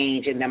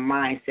change in the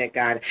mindset,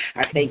 God.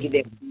 I thank you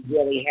that we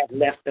really have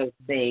left those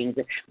things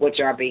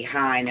which are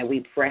behind, and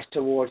we press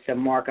towards the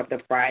mark of the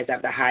prize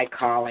of the high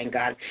calling,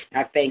 God.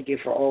 I thank you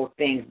for all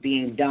things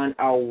being done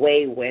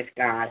away with,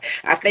 God.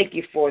 I thank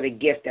you for the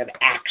gift of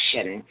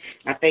action.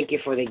 I thank you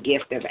for the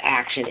gift of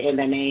action in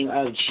the name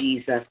of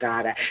Jesus,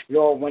 God.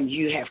 Lord, when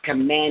you have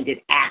commanded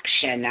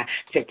action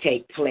to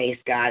take place,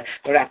 God.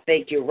 But I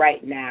thank you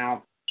right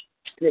now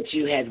that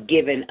you have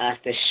given us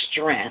the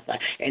strength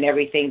and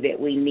everything that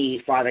we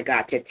need, Father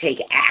God, to take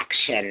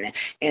action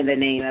in the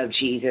name of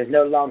Jesus.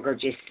 No longer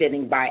just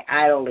sitting by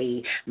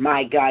idly,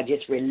 my God,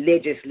 just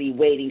religiously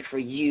waiting for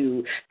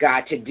you,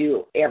 God, to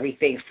do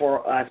everything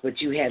for us,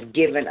 but you have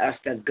given us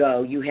the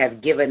go. You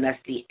have given us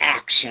the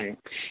action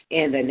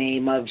in the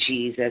name of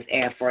Jesus.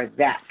 And for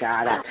that,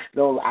 God,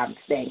 Lord, I'm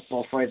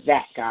thankful for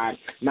that, God.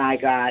 My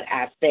God,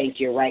 I thank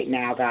you right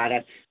now, God,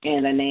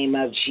 in the name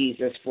of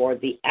Jesus, for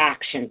the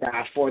action,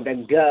 God, for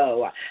the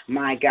go,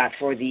 my God,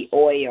 for the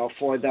oil,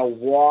 for the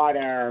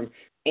water,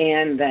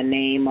 in the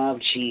name of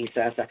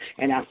Jesus.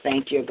 And I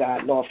thank you,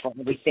 God, Lord, for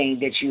everything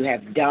that you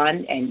have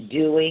done and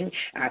doing.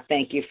 I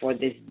thank you for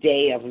this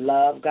day of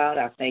love, God.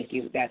 I thank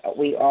you that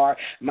we are,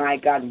 my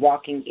God,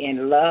 walking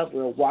in love.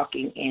 We're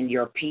walking in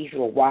your peace.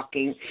 We're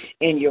walking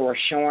in your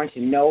assurance.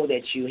 Know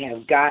that you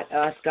have got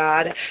us,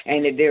 God,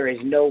 and that there is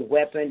no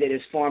weapon that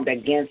is formed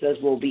against us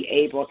will be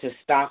able to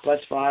stop us,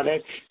 Father,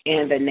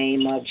 in the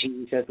name of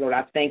Jesus. Lord,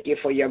 I thank you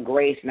for your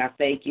grace, and I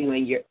thank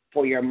you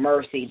for your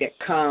mercy that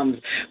comes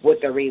with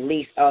the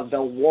release of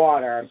the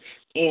water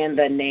in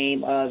the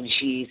name of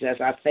Jesus.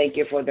 I thank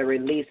you for the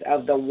release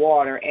of the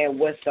water, and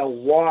with the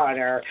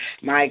water,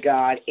 my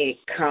God, it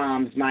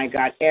comes, my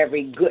God,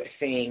 every good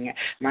thing,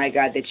 my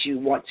God, that you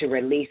want to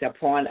release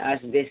upon us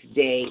this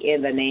day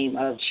in the name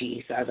of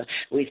Jesus.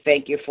 We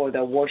thank you for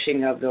the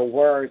washing of the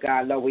word,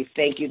 God. Lord, we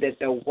thank you that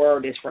the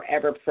word is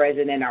forever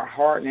present in our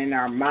heart and in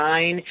our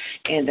mind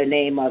in the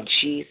name of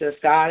Jesus,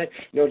 God.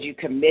 Lord, you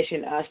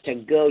commission us to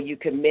go. You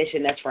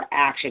commission us for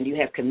action. You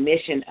have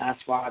commissioned us,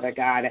 Father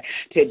God,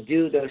 to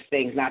do those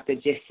things, not to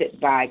just sit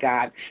by,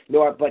 God,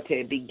 Lord, but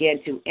to begin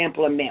to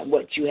implement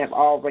what you have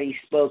already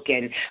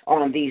spoken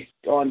on these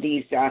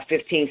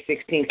 15,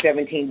 16,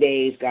 17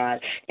 days, God,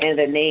 in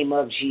the name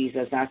of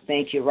Jesus. I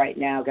thank you right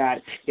now,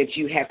 God, that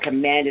you have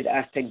commanded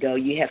us to go.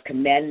 You have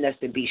commanded us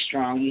to be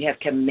strong. You have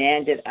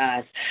commanded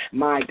us,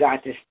 my God,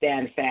 to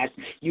stand fast.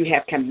 You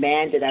have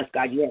commanded us,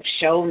 God. You have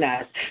shown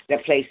us the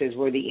places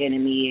where the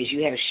enemy is.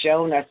 You have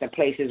shown us the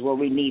places where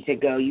we need to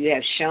go. You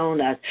have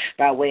shown us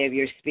by way of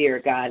your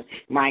spirit, God,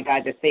 my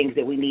God, the things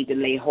that we need to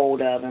lay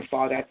hold of. And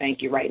Father, I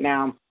thank you right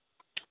now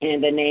in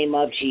the name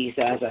of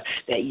Jesus,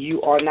 that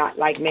you are not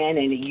like man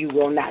and you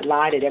will not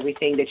lie, that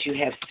everything that you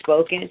have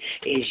spoken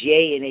is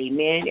yea and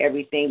amen.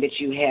 Everything that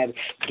you have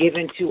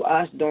given to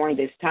us during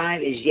this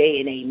time is yea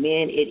and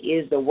amen. It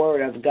is the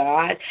word of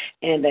God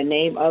in the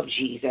name of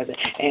Jesus,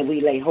 and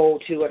we lay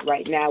hold to it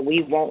right now.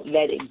 We won't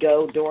let it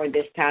go during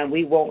this time.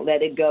 We won't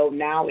let it go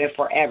now and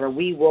forever.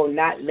 We will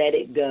not let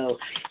it go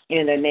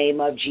in the name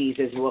of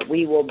Jesus.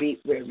 We will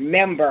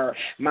remember,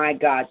 my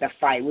God, the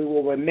fight. We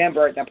will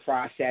remember the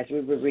process. We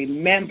will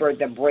remember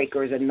the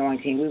breaker's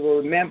anointing. We will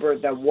remember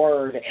the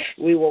word.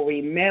 We will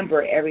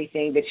remember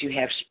everything that you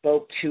have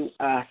spoke to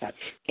us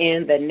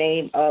in the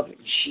name of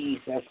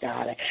Jesus,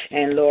 God.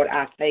 And Lord,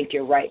 I thank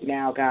you right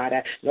now, God,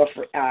 Lord,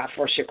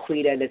 for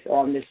Shaquita that's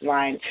on this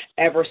line,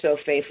 ever so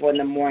faithful in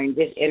the morning,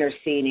 just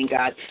interceding,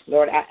 God.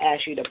 Lord, I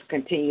ask you to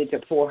continue to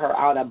pour her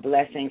out a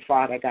blessing,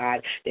 Father God,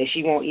 that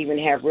she won't even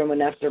have room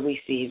enough to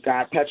receive,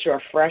 God. Touch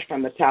her afresh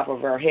from the top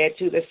of her head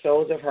to the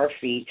soles of her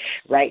feet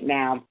right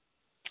now.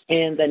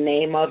 In the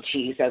name of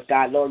Jesus,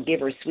 God, Lord, give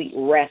her sweet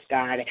rest,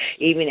 God,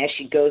 even as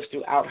she goes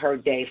throughout her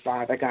day,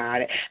 Father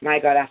God. My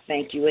God, I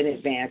thank you in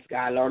advance,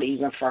 God, Lord,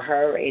 even for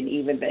her and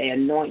even the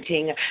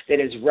anointing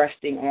that is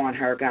resting on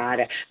her,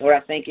 God. Lord,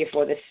 I thank you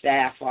for the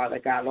staff, Father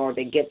God, Lord,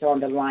 that gets on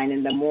the line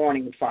in the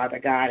morning,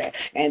 Father God,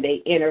 and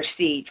they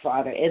intercede,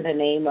 Father, in the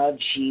name of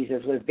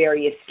Jesus, with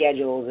various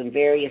schedules and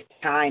various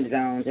time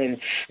zones and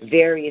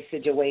various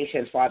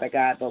situations, Father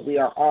God, but we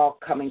are all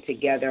coming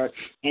together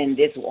on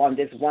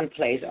this one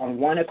place, on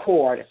one accord,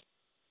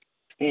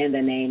 in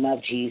the name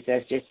of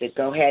Jesus, just to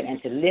go ahead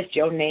and to lift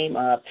your name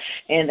up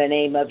in the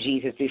name of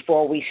Jesus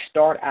before we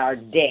start our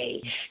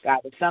day. God,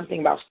 there's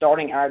something about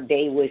starting our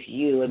day with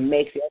you. It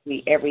makes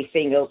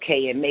everything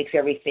okay. It makes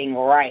everything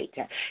right.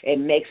 It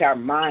makes our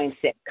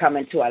mindset come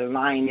into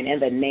alignment in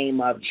the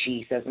name of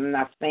Jesus. And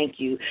I thank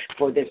you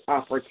for this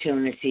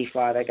opportunity,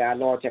 Father God,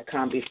 Lord, to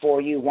come before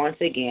you once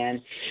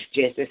again,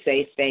 just to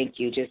say thank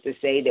you, just to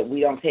say that we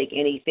don't take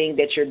anything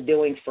that you're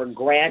doing for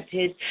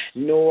granted,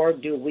 nor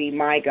do we,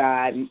 my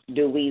God,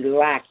 we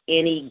lack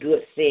any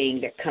good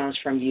thing that comes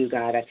from you,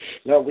 God.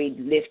 Lord, we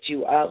lift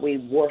you up. We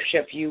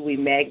worship you. We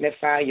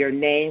magnify your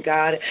name,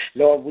 God.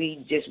 Lord,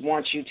 we just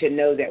want you to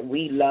know that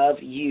we love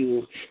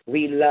you.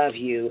 We love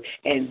you,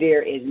 and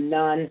there is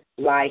none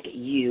like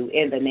you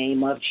in the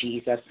name of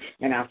Jesus.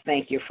 And I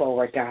thank you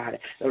for it, God.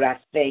 Lord, I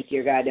thank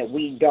you, God, that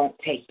we don't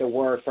take the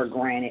word for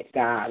granted,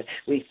 God.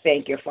 We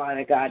thank you,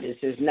 Father God, this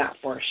is not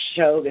for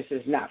show. This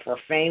is not for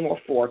fame or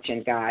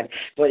fortune, God,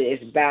 but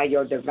it's by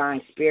your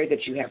divine spirit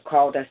that you have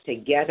called us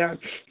together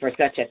for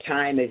such a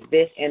time as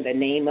this in the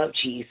name of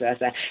Jesus.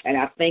 And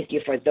I thank you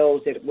for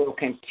those that will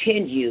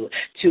continue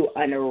to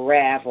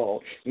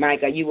unravel. My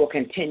God, you will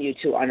continue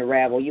to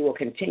unravel. You will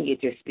continue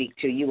to speak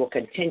to. You will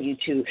continue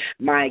to,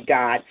 my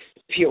God,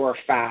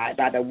 purified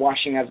by the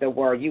washing of the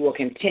word. You will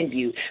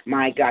continue,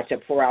 my God, to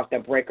pour out the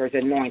breaker's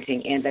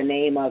anointing in the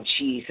name of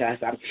Jesus.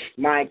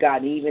 My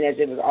God, even as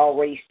it was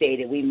already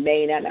stated, we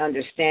may not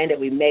understand it,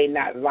 we may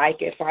not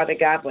like it, Father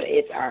God, but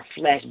it's our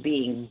flesh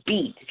being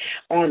beat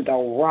on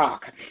the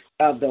rock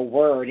of the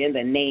word in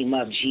the name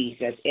of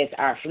Jesus. It's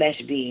our flesh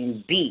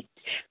being beat.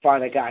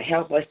 Father God,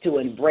 help us to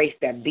embrace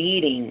the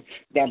beating,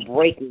 the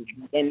breaking,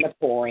 and the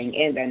pouring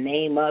in the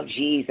name of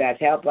Jesus.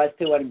 Help us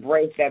to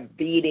embrace the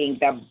beating,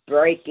 the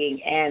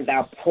breaking, and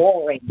the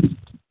pouring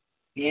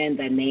in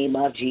the name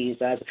of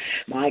Jesus.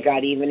 My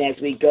God, even as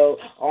we go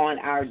on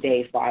our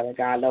day, Father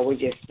God, Lord, we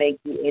just thank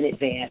you in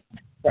advance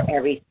for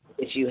everything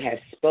that you have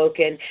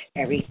spoken,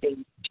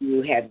 everything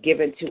you have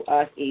given to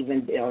us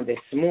even on this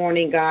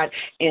morning, God,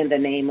 in the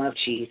name of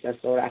Jesus.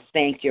 Lord, I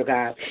thank you,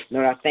 God.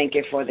 Lord, I thank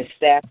you for the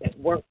staff that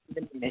work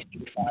in the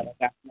ministry, Father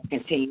God. Lord,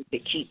 continue to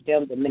keep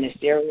them, the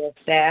ministerial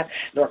staff.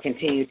 Lord,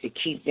 continue to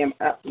keep them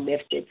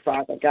uplifted,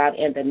 Father God,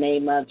 in the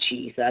name of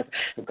Jesus.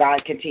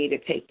 God, continue to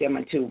take them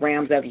into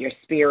realms of your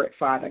spirit,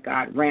 Father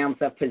God, realms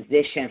of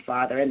position,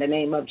 Father, in the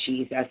name of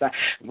Jesus,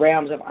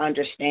 realms of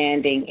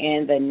understanding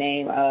in the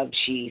name of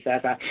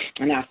Jesus.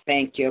 And I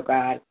thank you,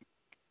 God.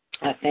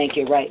 I thank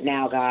you right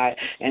now, God,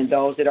 and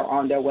those that are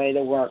on their way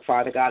to work,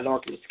 Father God,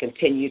 Lord, just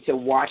continue to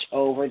watch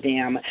over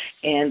them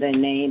in the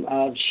name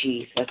of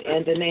Jesus.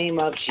 In the name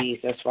of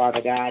Jesus,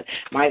 Father God.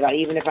 My God,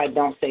 even if I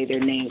don't say their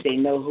names, they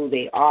know who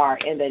they are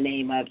in the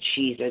name of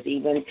Jesus.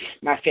 Even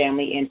my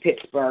family in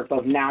Pittsburgh,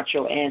 both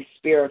natural and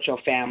spiritual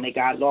family,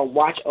 God, Lord,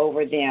 watch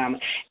over them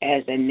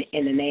as in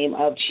the name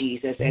of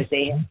Jesus, as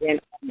they have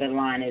been on the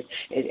line, as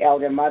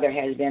Elder Mother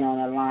has been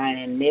on the line,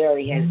 and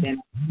Mary has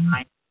been on the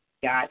line,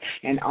 God,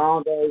 and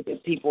all those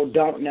that people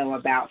don't know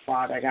about,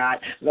 Father God.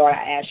 Lord,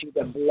 I ask you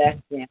to bless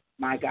them,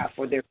 my God,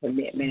 for their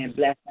commitment and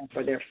bless them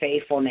for their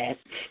faithfulness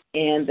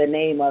in the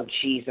name of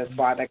Jesus,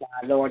 Father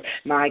God. Lord,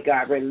 my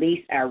God,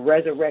 release a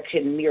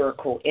resurrection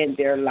miracle in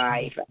their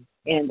life.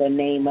 In the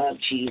name of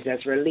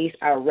Jesus, release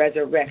our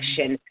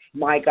resurrection,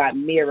 my God,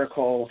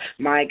 miracle,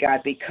 my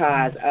God,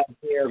 because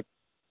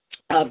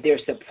of their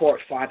support,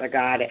 Father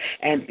God,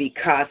 and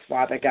because,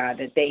 Father God,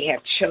 that they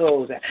have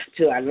chosen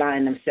to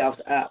align themselves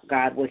up,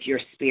 God, with your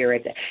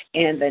spirit.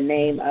 In the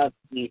name of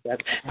Jesus,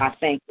 I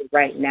thank you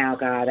right now,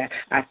 God.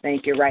 I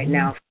thank you right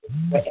now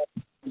for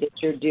everything that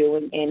you're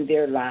doing in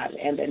their lives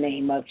in the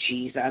name of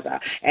Jesus.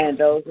 And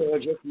those who are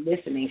just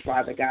listening,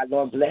 Father God,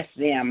 Lord, bless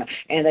them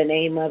in the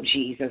name of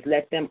Jesus.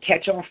 Let them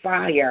catch on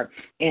fire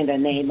in the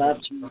name of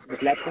Jesus.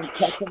 Let them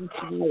catch on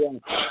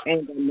fire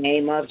in the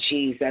name of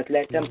Jesus.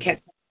 Let them catch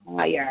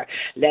fire.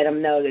 Let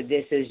them know that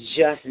this is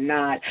just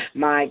not,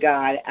 my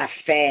God, a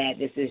fad.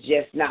 This is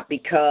just not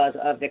because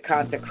of the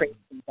consecration,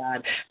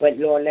 God. But,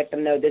 Lord, let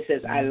them know this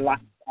is our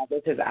lifestyle.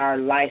 This is our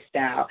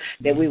lifestyle,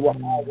 that we will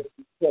always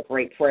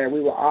incorporate prayer. We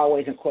will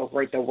always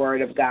incorporate the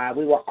word of God.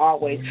 We will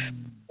always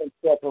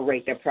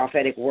incorporate the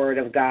prophetic word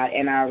of God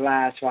in our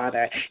lives,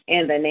 Father,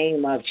 in the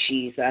name of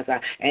Jesus.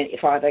 And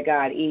Father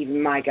God,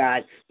 even my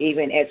God,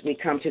 even as we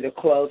come to the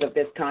close of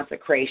this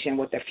consecration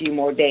with a few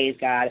more days,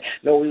 God,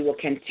 Lord, we will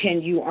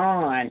continue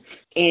on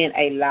in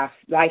a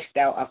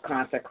lifestyle of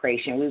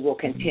consecration. We will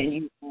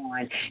continue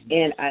on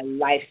in a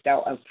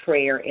lifestyle of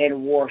prayer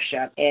and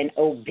worship and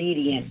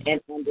obedience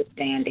and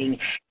understanding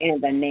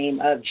in the name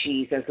of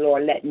Jesus.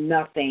 Lord, let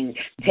nothing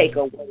take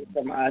away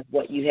from us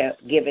what you have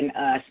given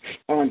us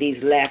on these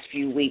last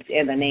few weeks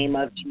in the name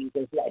of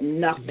Jesus. Let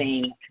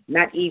nothing,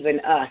 not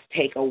even us,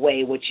 take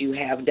away what you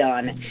have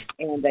done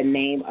in the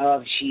name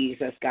of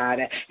Jesus, God.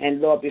 And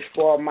Lord,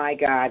 before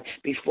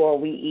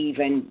we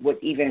would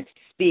even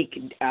speak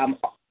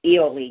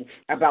illy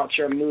about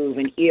your move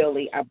and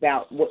illy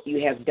about what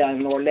you have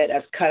done, Lord, let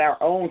us cut our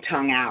own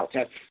tongue out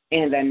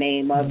in the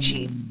name of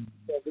Jesus.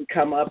 As we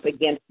come up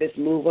against this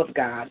move of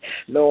God,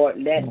 Lord,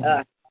 let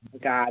us,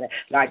 God,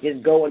 like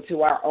just go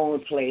into our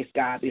own place,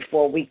 God,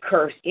 before we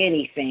curse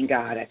anything,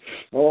 God.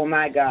 Oh,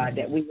 my God,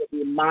 that we would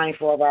be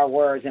mindful of our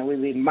words and we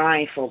would be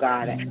mindful,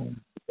 God.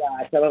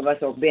 God, some of us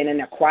have been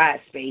in a quiet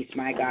space,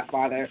 my God,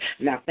 Father,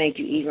 and I thank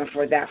you even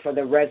for that, for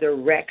the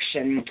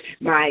resurrection,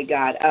 my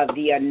God, of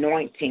the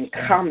anointing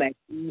coming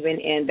even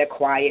in the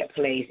quiet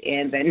place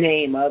in the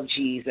name of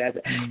Jesus.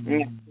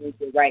 And I thank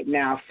you right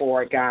now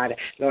for it, God.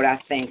 Lord, I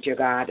thank you,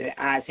 God, that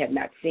eyes have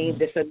not seen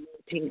this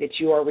anointing that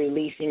you are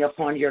releasing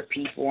upon your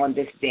people on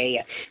this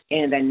day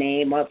in the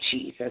name of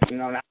Jesus. And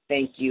Lord, I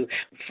thank you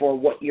for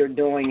what you're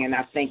doing, and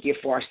I thank you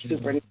for our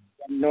supernatural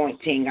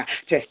anointing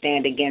to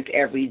stand against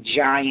every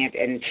giant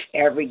and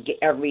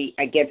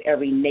against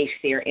every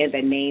naysayer in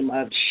the name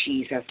of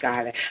Jesus,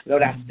 God.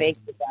 Lord, I thank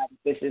you, God.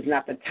 This is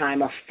not the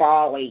time of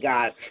folly,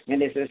 God,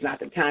 and this is not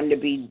the time to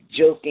be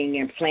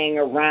joking and playing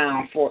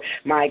around for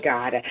my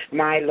God,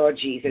 my Lord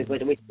Jesus,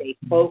 but we stay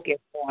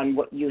focused on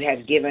what you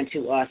have given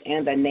to us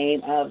in the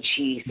name of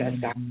Jesus,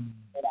 God.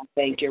 I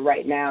thank you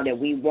right now that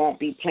we won't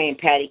be playing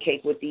patty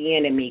cake with the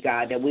enemy,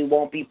 God, that we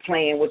won't be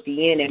playing with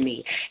the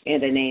enemy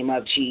in the name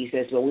of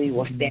Jesus, but we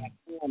will stand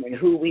firm in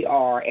who we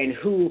are and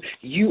who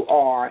you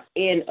are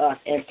in us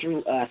and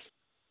through us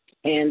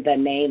in the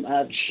name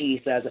of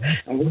Jesus.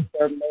 And we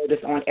serve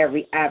notice on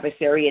every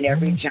adversary and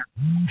every giant.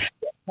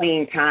 The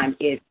clean time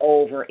is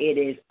over. It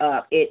is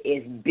up. It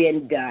is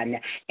been done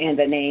in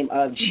the name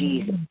of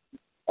Jesus.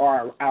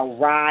 Are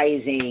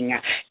arising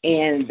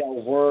in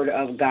the word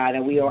of God,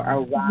 and we are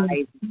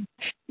arising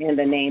in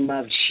the name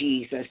of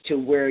Jesus to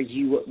where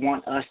you would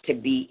want us to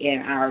be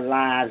in our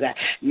lives,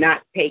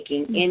 not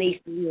taking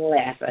anything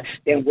less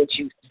than what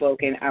you've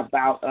spoken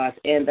about us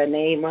in the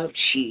name of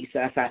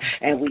Jesus.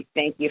 And we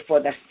thank you for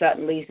the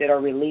suddenlies that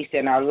are released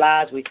in our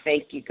lives. We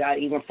thank you, God,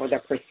 even for the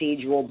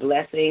procedural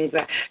blessings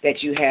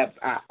that you have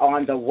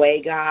on the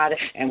way, God.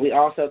 And we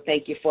also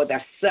thank you for the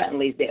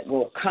suddenlies that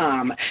will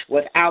come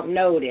without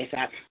notice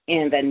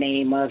in the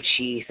name of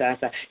Jesus.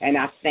 And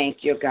I thank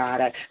you, God.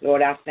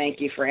 Lord, I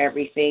thank you for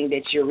everything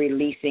that you're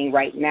releasing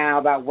right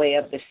now by way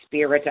of the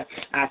Spirit.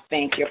 I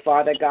thank you,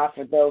 Father God,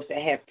 for those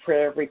that have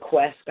prayer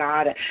requests,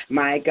 God.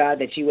 My God,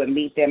 that you would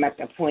meet them at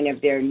the point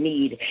of their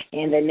need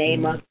in the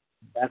name of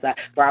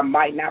for I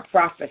might not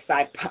prophesy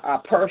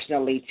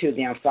personally to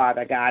them,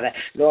 Father God,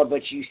 Lord,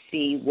 but you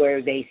see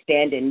where they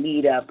stand in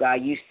need of,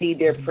 God. You see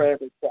their prayer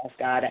request,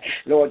 God.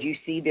 Lord, you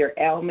see their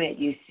ailment.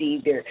 You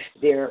see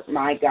their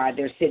my God,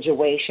 their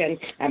situation.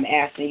 I'm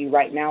asking you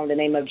right now in the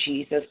name of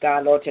Jesus,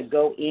 God, Lord, to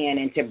go in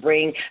and to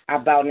bring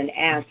about an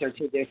answer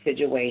to their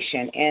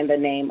situation in the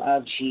name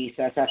of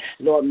Jesus.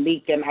 Lord,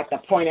 meet them at the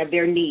point of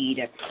their need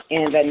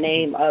in the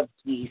name of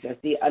Jesus.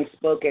 The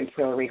unspoken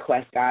prayer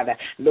request, God.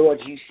 Lord,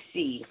 you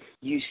see,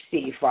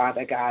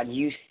 Father God.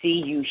 You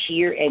see, you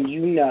hear, and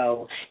you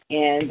know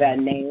in the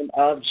name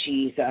of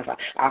Jesus.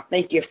 I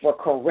thank you for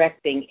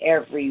correcting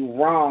every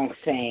wrong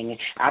thing.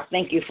 I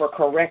thank you for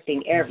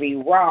correcting every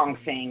wrong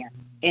thing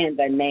in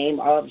the name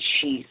of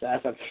Jesus.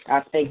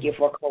 I thank you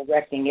for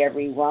correcting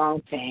every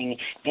wrong thing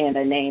in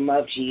the name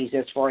of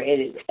Jesus. For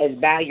it is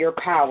by your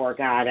power,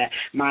 God,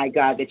 my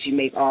God, that you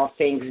make all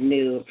things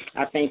new.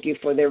 I thank you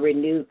for the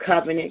renewed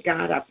covenant,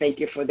 God. I thank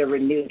you for the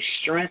renewed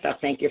strength. I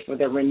thank you for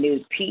the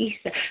renewed peace.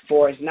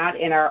 For it's not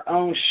in our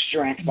own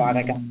strength,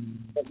 Father God,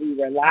 but we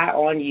rely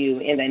on you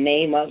in the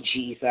name of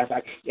Jesus.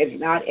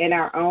 It's not in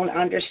our own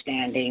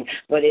understanding,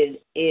 but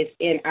it is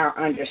in our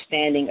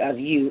understanding of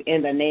you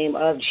in the name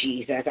of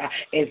Jesus.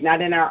 It's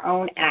not in our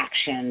own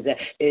actions.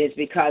 It is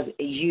because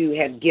you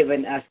have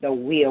given us the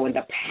will and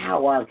the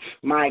power,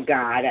 my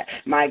God,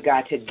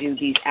 to do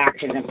these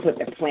actions and put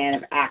the plan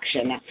of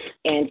action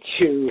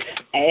into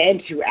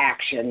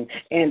action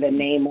in the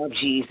name of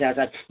Jesus.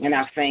 And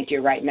I thank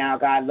you right now,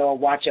 God,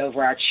 Lord, watch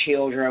over our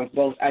children,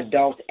 both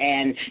adults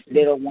and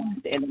little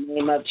ones, in the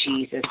name of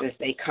Jesus, as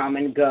they come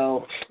and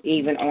go,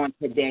 even on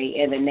today,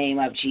 in the name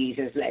of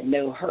Jesus. Let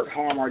no hurt,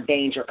 harm, or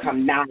danger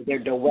come nigh their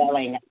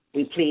dwelling.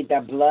 We plead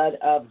the blood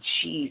of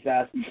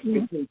Jesus.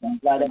 We plead the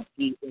blood of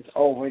Jesus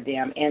over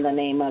them in the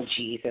name of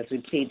Jesus. We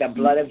plead the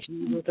blood of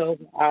Jesus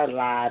over our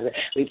lives.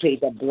 We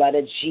plead the blood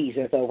of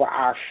Jesus over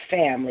our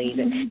families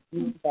in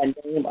the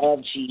name of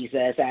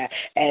Jesus.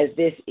 As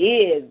this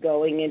is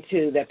going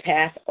into the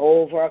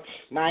Passover,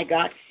 my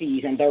God,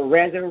 season, the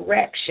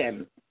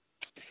resurrection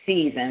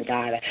season,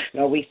 God.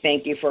 Lord, we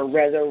thank you for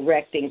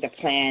resurrecting the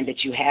plan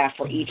that you have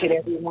for each and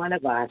every one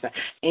of us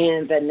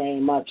in the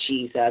name of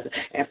Jesus.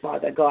 And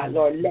Father God,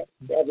 Lord, let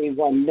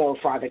everyone know,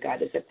 Father God,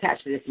 that's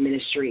attached to this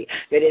ministry,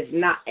 that it's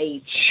not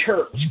a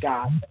church,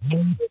 God, but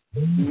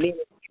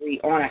ministry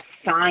on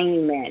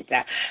assignment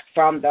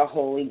from the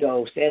Holy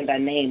Ghost in the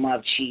name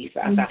of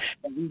Jesus.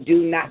 We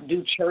do not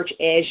do church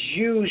as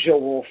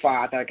usual,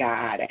 Father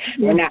God.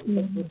 We're not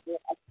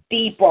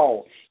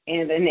people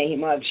in the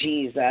name of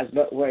Jesus,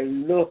 but we're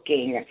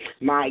looking,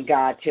 my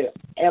God, to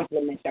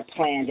implement the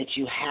plan that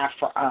you have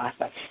for us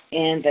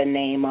in the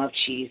name of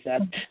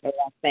Jesus. Lord,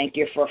 I thank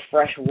you for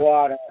fresh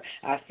water.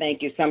 I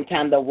thank you.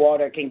 Sometimes the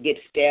water can get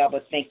stale,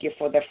 but thank you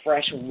for the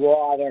fresh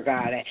water,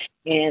 God,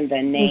 in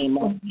the name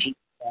of Jesus.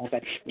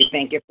 We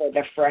thank you for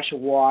the fresh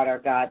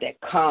water, God,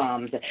 that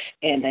comes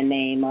in the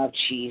name of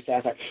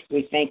Jesus.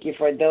 We thank you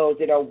for those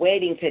that are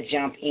waiting to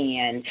jump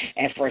in,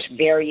 and for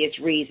various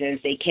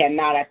reasons they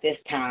cannot at this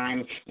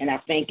time. And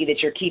I thank you that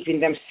you're keeping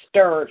them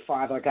stirred,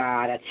 Father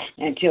God,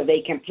 until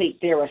they complete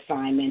their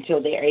assignment,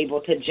 until they're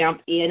able to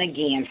jump in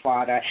again,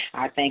 Father.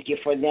 I thank you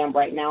for them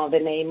right now in the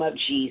name of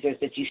Jesus,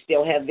 that you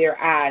still have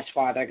their eyes,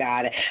 Father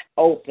God,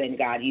 open,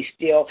 God. You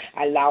still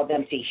allow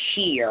them to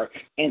hear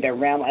in the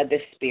realm of the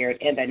Spirit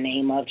in the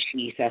name of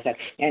Jesus.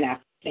 And I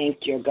thank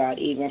you, God,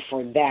 even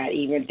for that,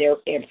 even their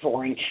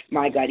pouring,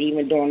 my God,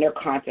 even during their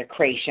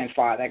consecration,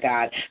 Father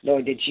God,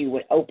 Lord, that you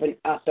would open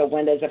up the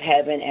windows of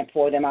heaven and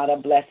pour them out a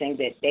blessing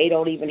that they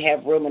don't even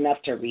have room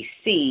enough to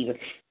receive.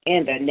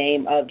 In the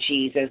name of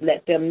Jesus,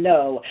 let them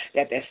know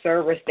that the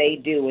service they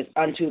do is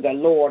unto the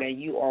Lord,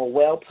 and you are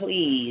well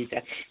pleased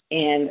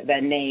in the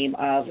name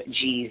of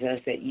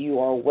Jesus, that you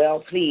are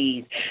well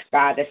pleased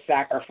by the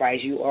sacrifice.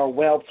 You are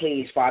well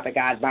pleased, Father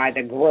God, by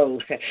the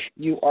growth.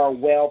 You are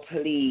well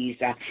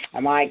pleased.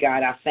 My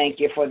God, I thank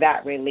you for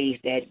that release,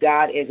 that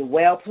God is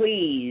well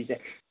pleased.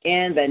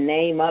 In the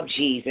name of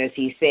Jesus,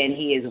 he said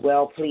he is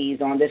well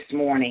pleased on this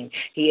morning.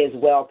 He is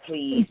well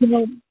pleased.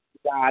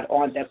 God,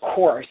 on the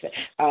course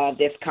of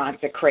this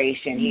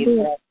consecration. He is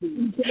well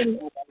pleased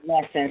with the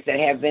lessons that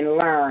have been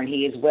learned.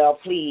 He is well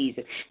pleased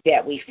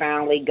that we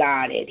finally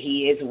got it.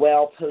 He is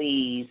well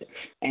pleased.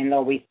 And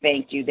Lord, we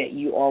thank you that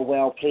you are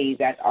well pleased.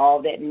 That's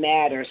all that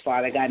matters,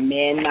 Father God.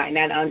 Men might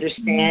not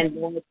understand,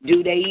 nor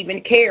do they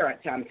even care at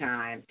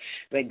sometimes.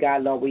 But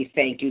God, Lord, we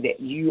thank you that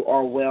you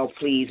are well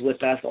pleased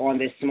with us on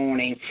this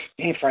morning.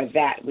 And for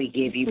that, we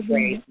give you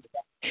praise.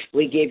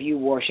 We give you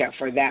worship.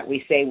 For that,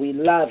 we say we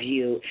love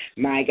you,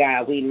 my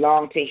God. We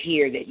long to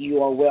hear that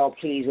you are well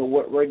pleased with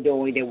what we're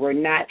doing, that we're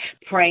not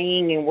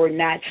praying and we're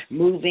not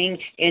moving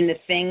in the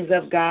things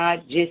of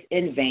God just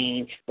in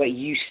vain, but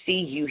you see,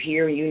 you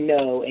hear, you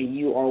know, and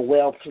you are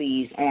well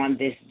pleased on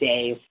this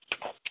day.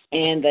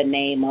 In the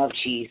name of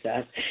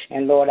Jesus.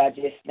 And Lord, I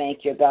just thank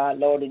you, God,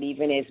 Lord, that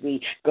even as we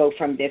go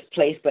from this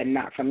place, but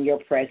not from your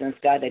presence,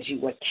 God, that you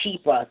would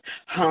keep us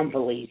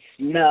humbly,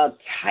 snug,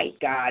 tight,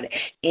 God,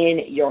 in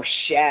your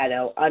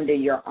shadow, under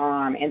your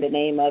arm, in the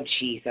name of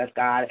Jesus,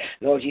 God.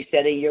 Lord, you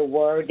said in your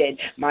word that,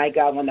 my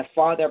God, when the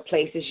Father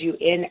places you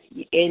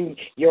in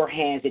your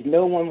hands, that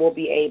no one will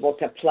be able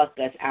to pluck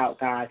us out,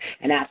 God.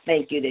 And I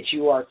thank you that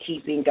you are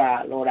keeping,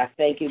 God, Lord. I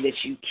thank you that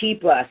you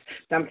keep us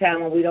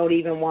sometimes when we don't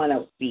even want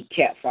to be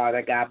kept,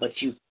 Father God, but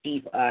you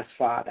keep us,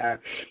 Father,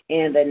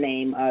 in the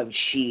name of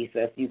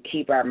Jesus. You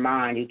keep our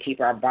mind, you keep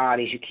our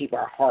bodies, you keep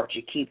our hearts,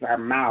 you keep our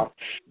mouth,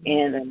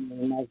 in the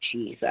name of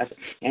Jesus.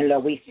 And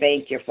Lord, we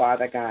thank you,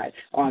 Father God,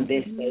 on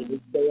this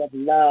day of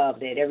love,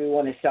 that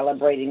everyone is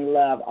celebrating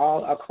love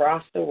all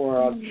across the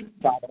world,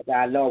 Father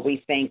God. Lord,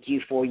 we thank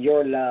you for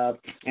your love,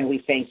 and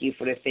we thank you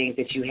for the things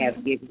that you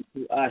have given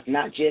to us,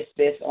 not just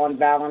this on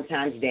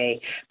Valentine's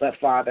Day, but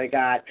Father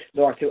God,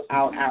 Lord,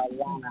 throughout our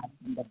lives,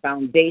 from the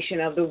foundation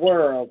of the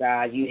world,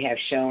 God, you have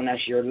shown us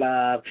your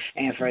love,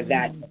 and for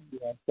that we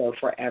are so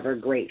forever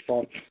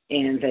grateful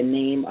in the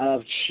name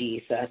of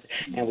Jesus.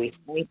 And we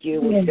thank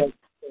you. We still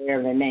pray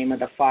in the name of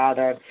the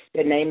Father,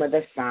 the name of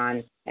the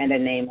Son, and the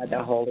name of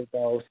the Holy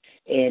Ghost,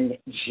 in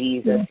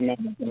Jesus'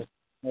 name.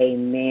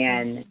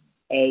 Amen.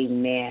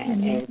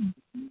 Amen.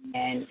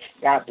 And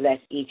God bless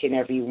each and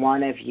every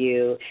one of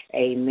you.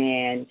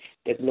 Amen.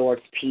 The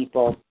Lord's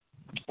people.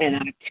 And I,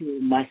 too,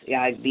 must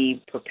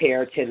be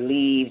prepared to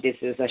leave. This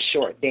is a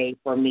short day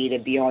for me to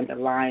be on the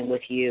line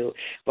with you.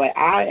 But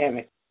I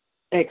am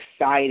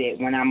excited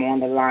when I'm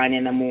on the line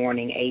in the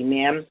morning.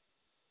 Amen.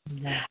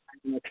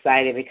 I'm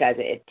excited because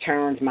it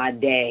turns my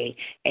day.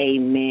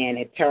 Amen.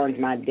 It turns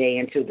my day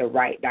into the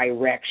right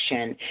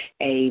direction.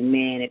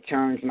 Amen. It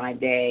turns my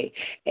day.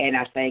 And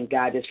I thank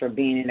God just for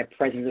being in the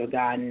presence of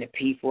God and the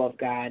people of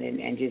God,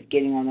 and just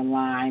getting on the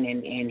line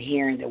and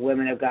hearing the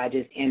women of God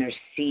just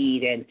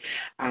intercede. And,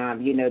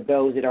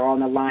 those that are on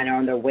the line are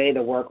on their way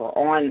to work or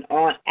on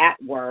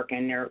at work,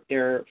 and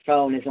their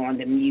phone is on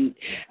the mute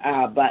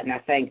button. I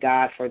thank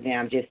God for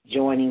them just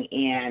joining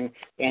in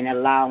and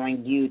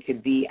allowing you to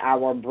be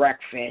our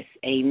breakfast.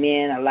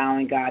 Amen.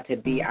 Allowing God to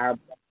be our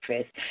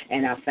breakfast.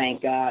 And I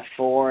thank God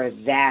for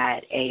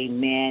that.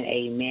 Amen,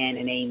 amen,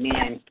 and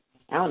amen.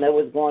 I don't know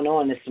what's going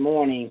on this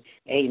morning.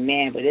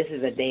 Amen. But this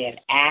is a day of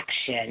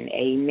action.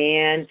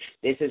 Amen.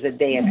 This is a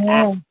day of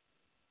action.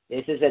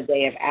 This is a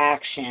day of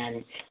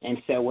action. And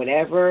so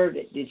whatever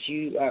that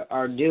you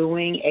are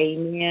doing,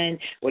 amen,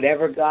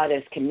 whatever God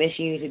has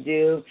commissioned you to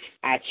do,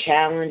 I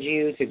challenge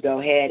you to go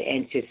ahead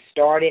and to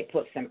start it,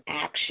 put some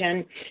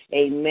action,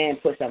 amen,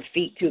 put some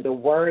feet to the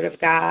word of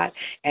God,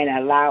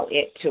 and allow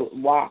it to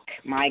walk,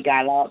 my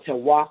God, allow it to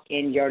walk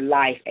in your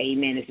life,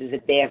 amen. This is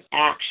a day of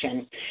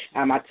action.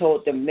 I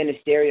told the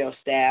ministerial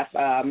staff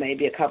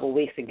maybe a couple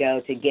weeks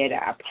ago to get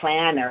a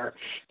planner,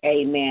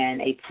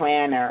 amen, a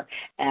planner.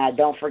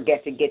 Don't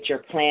forget to get your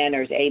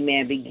planners,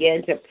 amen.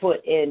 Begin to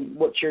put in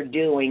what you're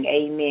doing,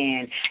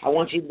 amen. I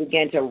want you to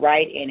begin to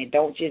write in it.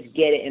 Don't just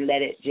get it and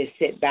let it just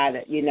sit by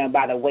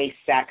the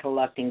wayside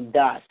collecting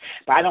dust.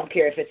 But I don't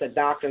care if it's a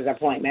doctor's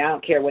appointment. I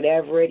don't care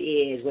whatever it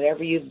is,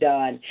 whatever you've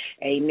done,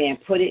 amen.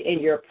 Put it in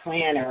your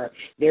planner.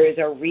 There is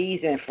a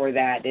reason for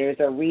that. There's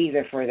a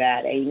reason for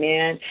that,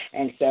 amen.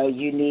 And so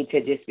you need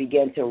to just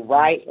begin to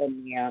write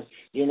in there.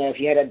 If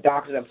you had a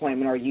doctor's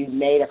appointment or you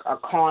made a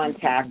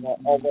contact or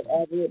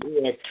whatever it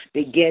is,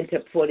 begin to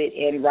put it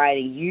in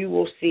writing. You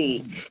will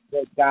see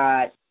what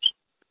God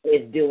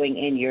is doing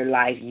in your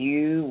life.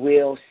 You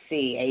will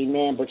see,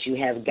 amen, but you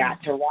have got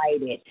to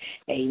write it,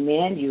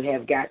 amen. You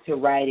have got to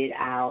write it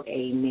out,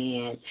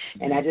 amen.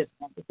 And I just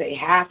want to say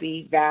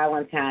happy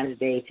Valentine's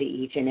Day to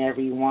each and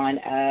every one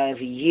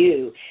of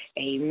you,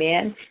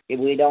 amen. If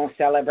we don't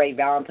celebrate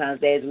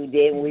Valentine's Day as we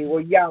did when we were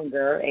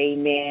younger,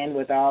 amen,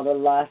 with all the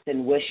lust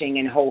and wishing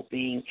and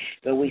hoping,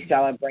 but we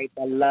celebrate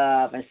the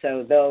love. And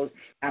so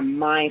I'm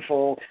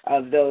mindful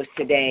of those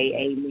today,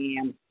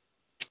 amen,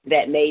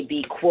 that may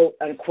be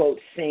quote-unquote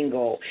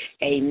single.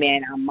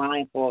 Amen. I'm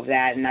mindful of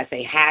that. And I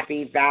say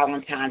happy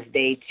Valentine's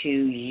Day to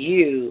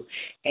you.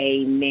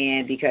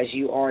 Amen. Because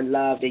you are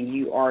loved and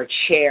you are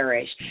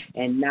cherished.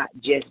 And not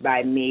just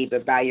by me,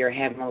 but by your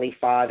Heavenly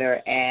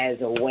Father as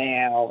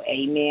well.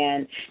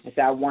 Amen. And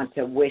so I want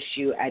to wish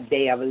you a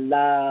day of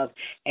love.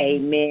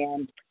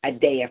 Amen. A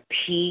day of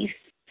peace.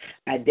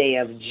 a day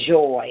of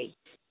joy.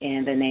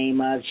 In the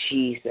name of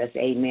Jesus,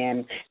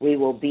 amen. We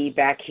will be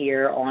back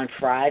here on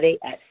Friday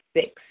at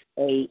 6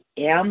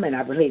 a.m., and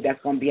I believe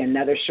that's going to be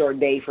another short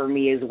day for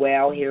me as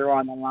well here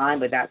on the line,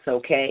 but that's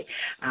okay.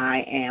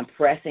 I am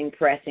pressing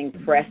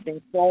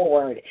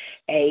forward.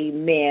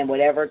 Amen.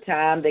 Whatever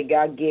time that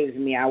God gives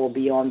me, I will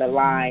be on the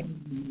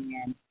line.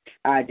 Amen.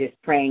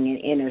 Just praying and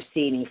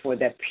interceding for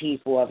the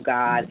people of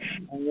God.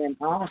 And then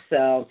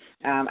also,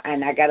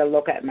 and I got to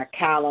look at my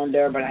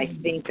calendar, but I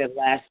think the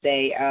last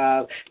day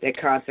of the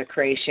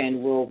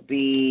consecration will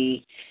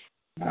be,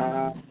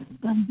 I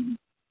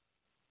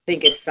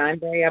think it's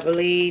Sunday, I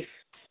believe.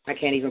 I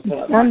can't even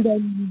pull up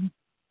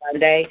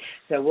Sunday.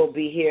 So we'll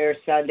be here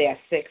Sunday at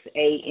 6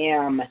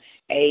 a.m.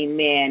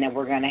 Amen. And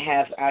we're going to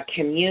have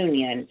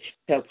communion.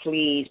 So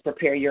please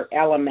prepare your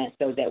elements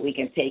so that we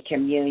can take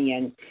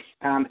communion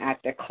at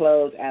the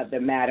close of the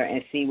matter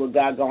and see what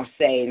God's going to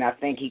say. And I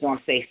think he's going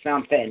to say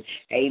something.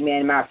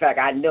 Amen. Matter of fact,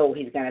 I know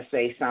he's going to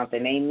say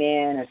something.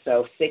 Amen. And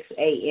so 6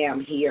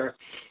 a.m. here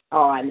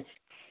on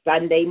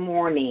Sunday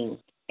morning.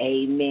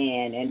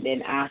 Amen. And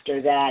then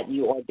after that,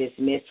 you are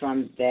dismissed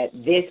from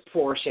this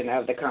portion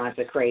of the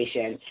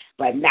consecration,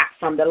 but not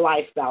from the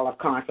lifestyle of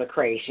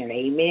consecration.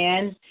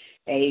 Amen.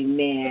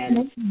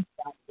 Amen.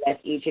 God bless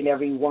each and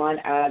every one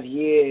of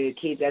you.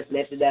 Keep us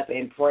lifted up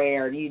in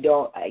prayer. You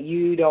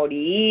don't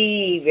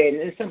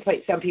even.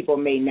 Some people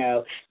may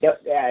know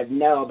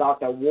about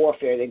the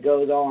warfare that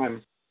goes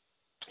on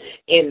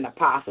in the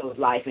apostle's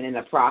life and in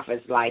the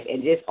prophet's life,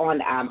 and just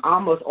on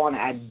almost on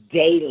a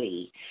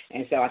daily.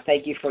 And so I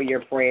thank you for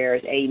your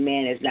prayers.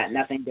 Amen. It's not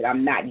nothing that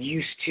I'm not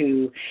used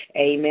to.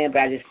 Amen.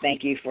 But I just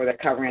thank you for the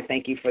covering.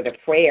 Thank you for the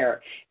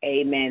prayer.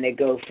 Amen. That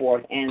go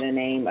forth in the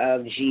name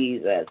of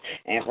Jesus.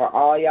 And for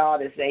all y'all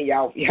to say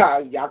y'all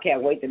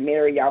can't wait to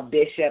marry y'all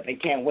bishop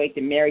and can't wait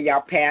to marry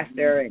y'all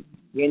pastor and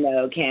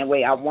can't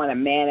wait. I want a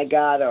man of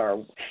God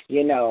or,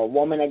 a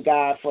woman of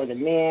God for the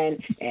men.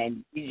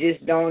 And you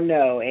just don't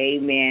know,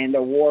 amen,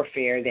 the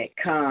warfare that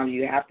comes.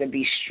 You have to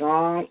be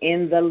strong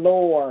in the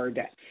Lord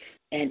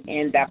and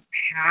in the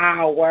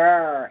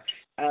power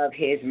of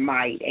his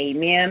might,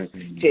 amen,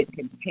 to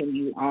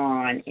continue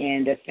on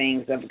in the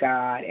things of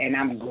God. And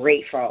I'm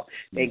grateful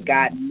that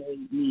God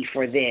made me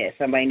for this.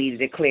 Somebody needs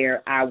to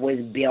declare, I was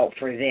built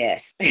for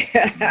this.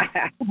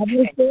 I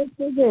was built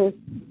for this.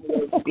 I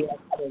was built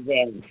for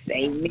this.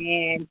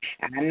 Amen.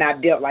 I'm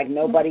not built like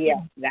nobody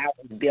else. I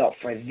was built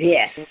for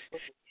this.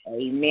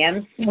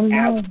 Amen.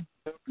 Amen.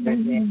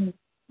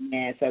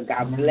 So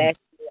God bless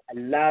you. I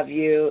love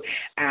you.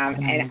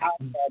 And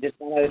also, just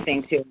one other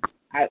thing, too.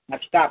 I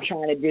stopped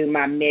trying to do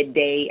my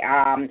midday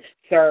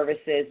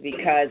services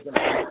because of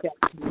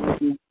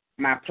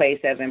my place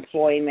of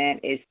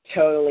employment is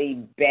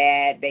totally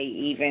bad.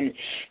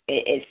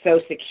 It's so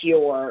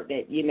secure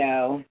that,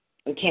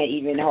 we can't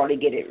even hardly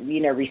get it,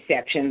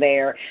 reception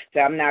there.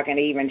 So I'm not going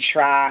to even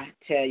try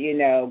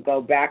to,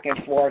 go back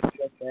and forth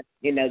with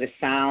the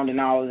sound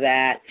and all of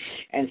that.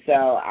 And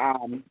so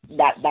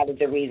that is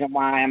the reason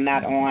why I'm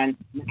not on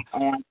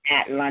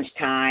at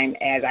lunchtime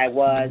as I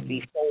was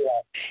before.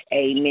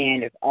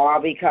 Amen. It's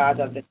all because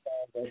of the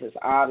service. It's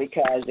all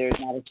because there's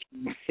not a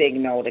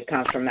signal that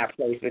comes from that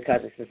place because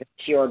it's a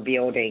secure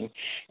building.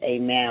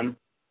 Amen.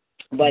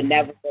 But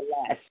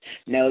nevertheless,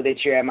 know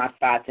that you're in my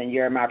thoughts and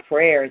you're in my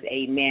prayers,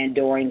 amen,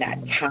 during that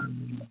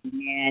time,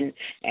 amen.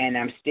 And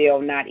I'm still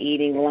not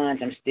eating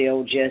lunch. I'm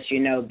still just,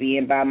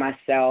 being by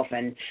myself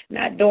and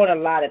not doing a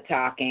lot of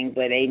talking,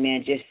 but,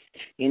 amen, just,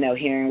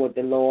 hearing what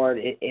the Lord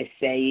is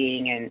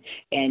saying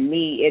and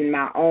me in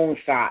my own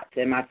thoughts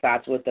and my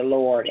thoughts with the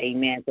Lord,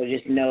 amen. So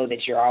just know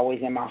that you're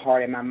always in my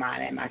heart and my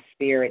mind and my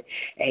spirit,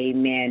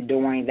 amen,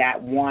 during that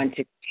 1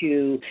 to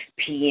 2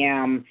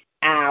 p.m.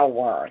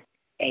 hour.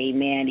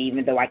 Amen,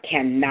 even though I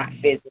cannot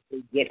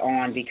physically get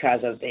on because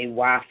of the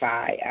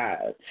Wi-Fi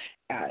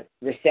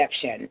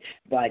reception.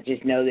 But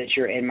just know that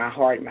you're in my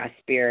heart and my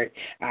spirit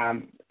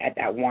at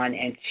that 1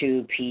 and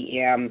 2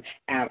 p.m.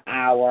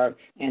 hour.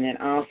 And then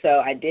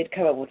also I did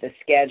come up with a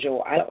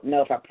schedule. I don't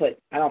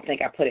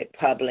think I put it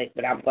public,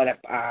 but I'm going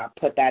to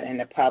put that in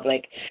the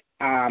public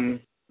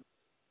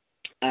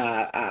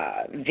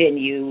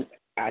venue.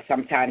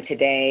 Sometime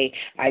today.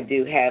 I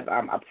do have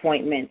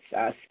appointments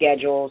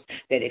scheduled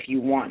that if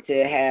you want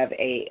to have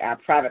a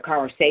private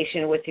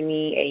conversation with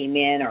me,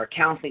 amen, or a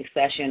counseling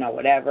session or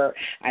whatever,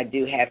 I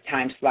do have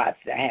time slots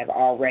that I have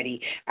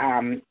already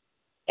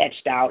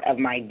etched out of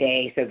my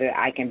day so that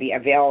I can be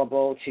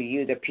available to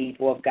you, the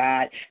people of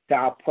God. So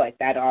I'll put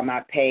that on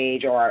my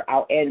page or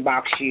I'll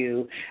inbox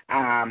you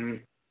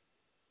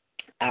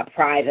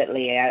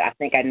privately. I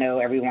think I know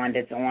everyone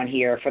that's on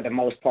here for the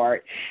most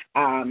part.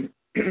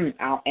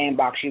 I'll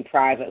inbox you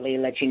privately,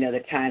 let you know the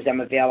times I'm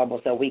available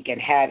so we can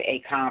have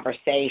a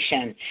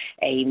conversation,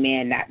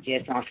 amen, not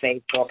just on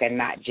Facebook and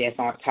not just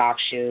on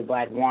TalkShoe,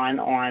 but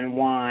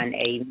one-on-one,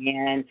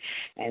 amen.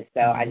 And so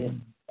I just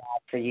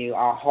ask for you,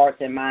 our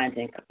hearts and minds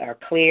are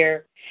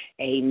clear,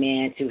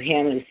 amen, to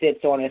him who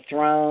sits on the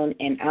throne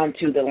and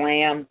unto the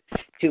Lamb,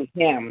 to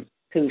him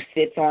who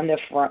sits on the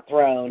front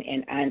throne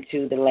and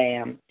unto the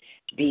Lamb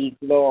be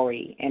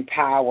glory and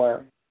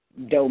power,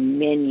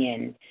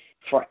 dominion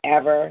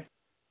forever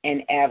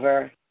and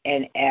ever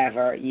and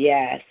ever.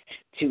 Yes,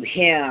 to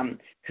him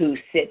who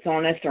sits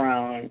on a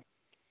throne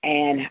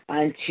and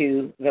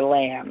unto the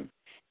Lamb.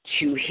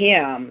 To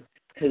him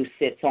who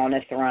sits on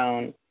a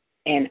throne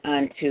and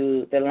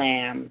unto the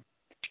Lamb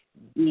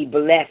be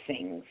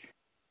blessings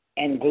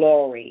and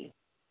glory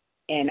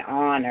and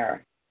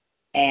honor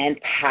and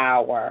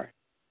power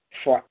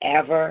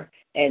forever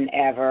and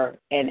ever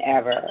and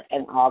ever.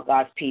 And all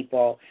God's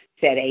people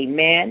said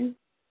amen,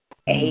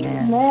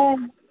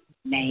 amen,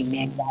 and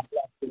amen. God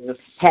bless you.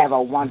 Have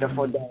a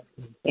wonderful day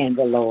in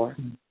the Lord.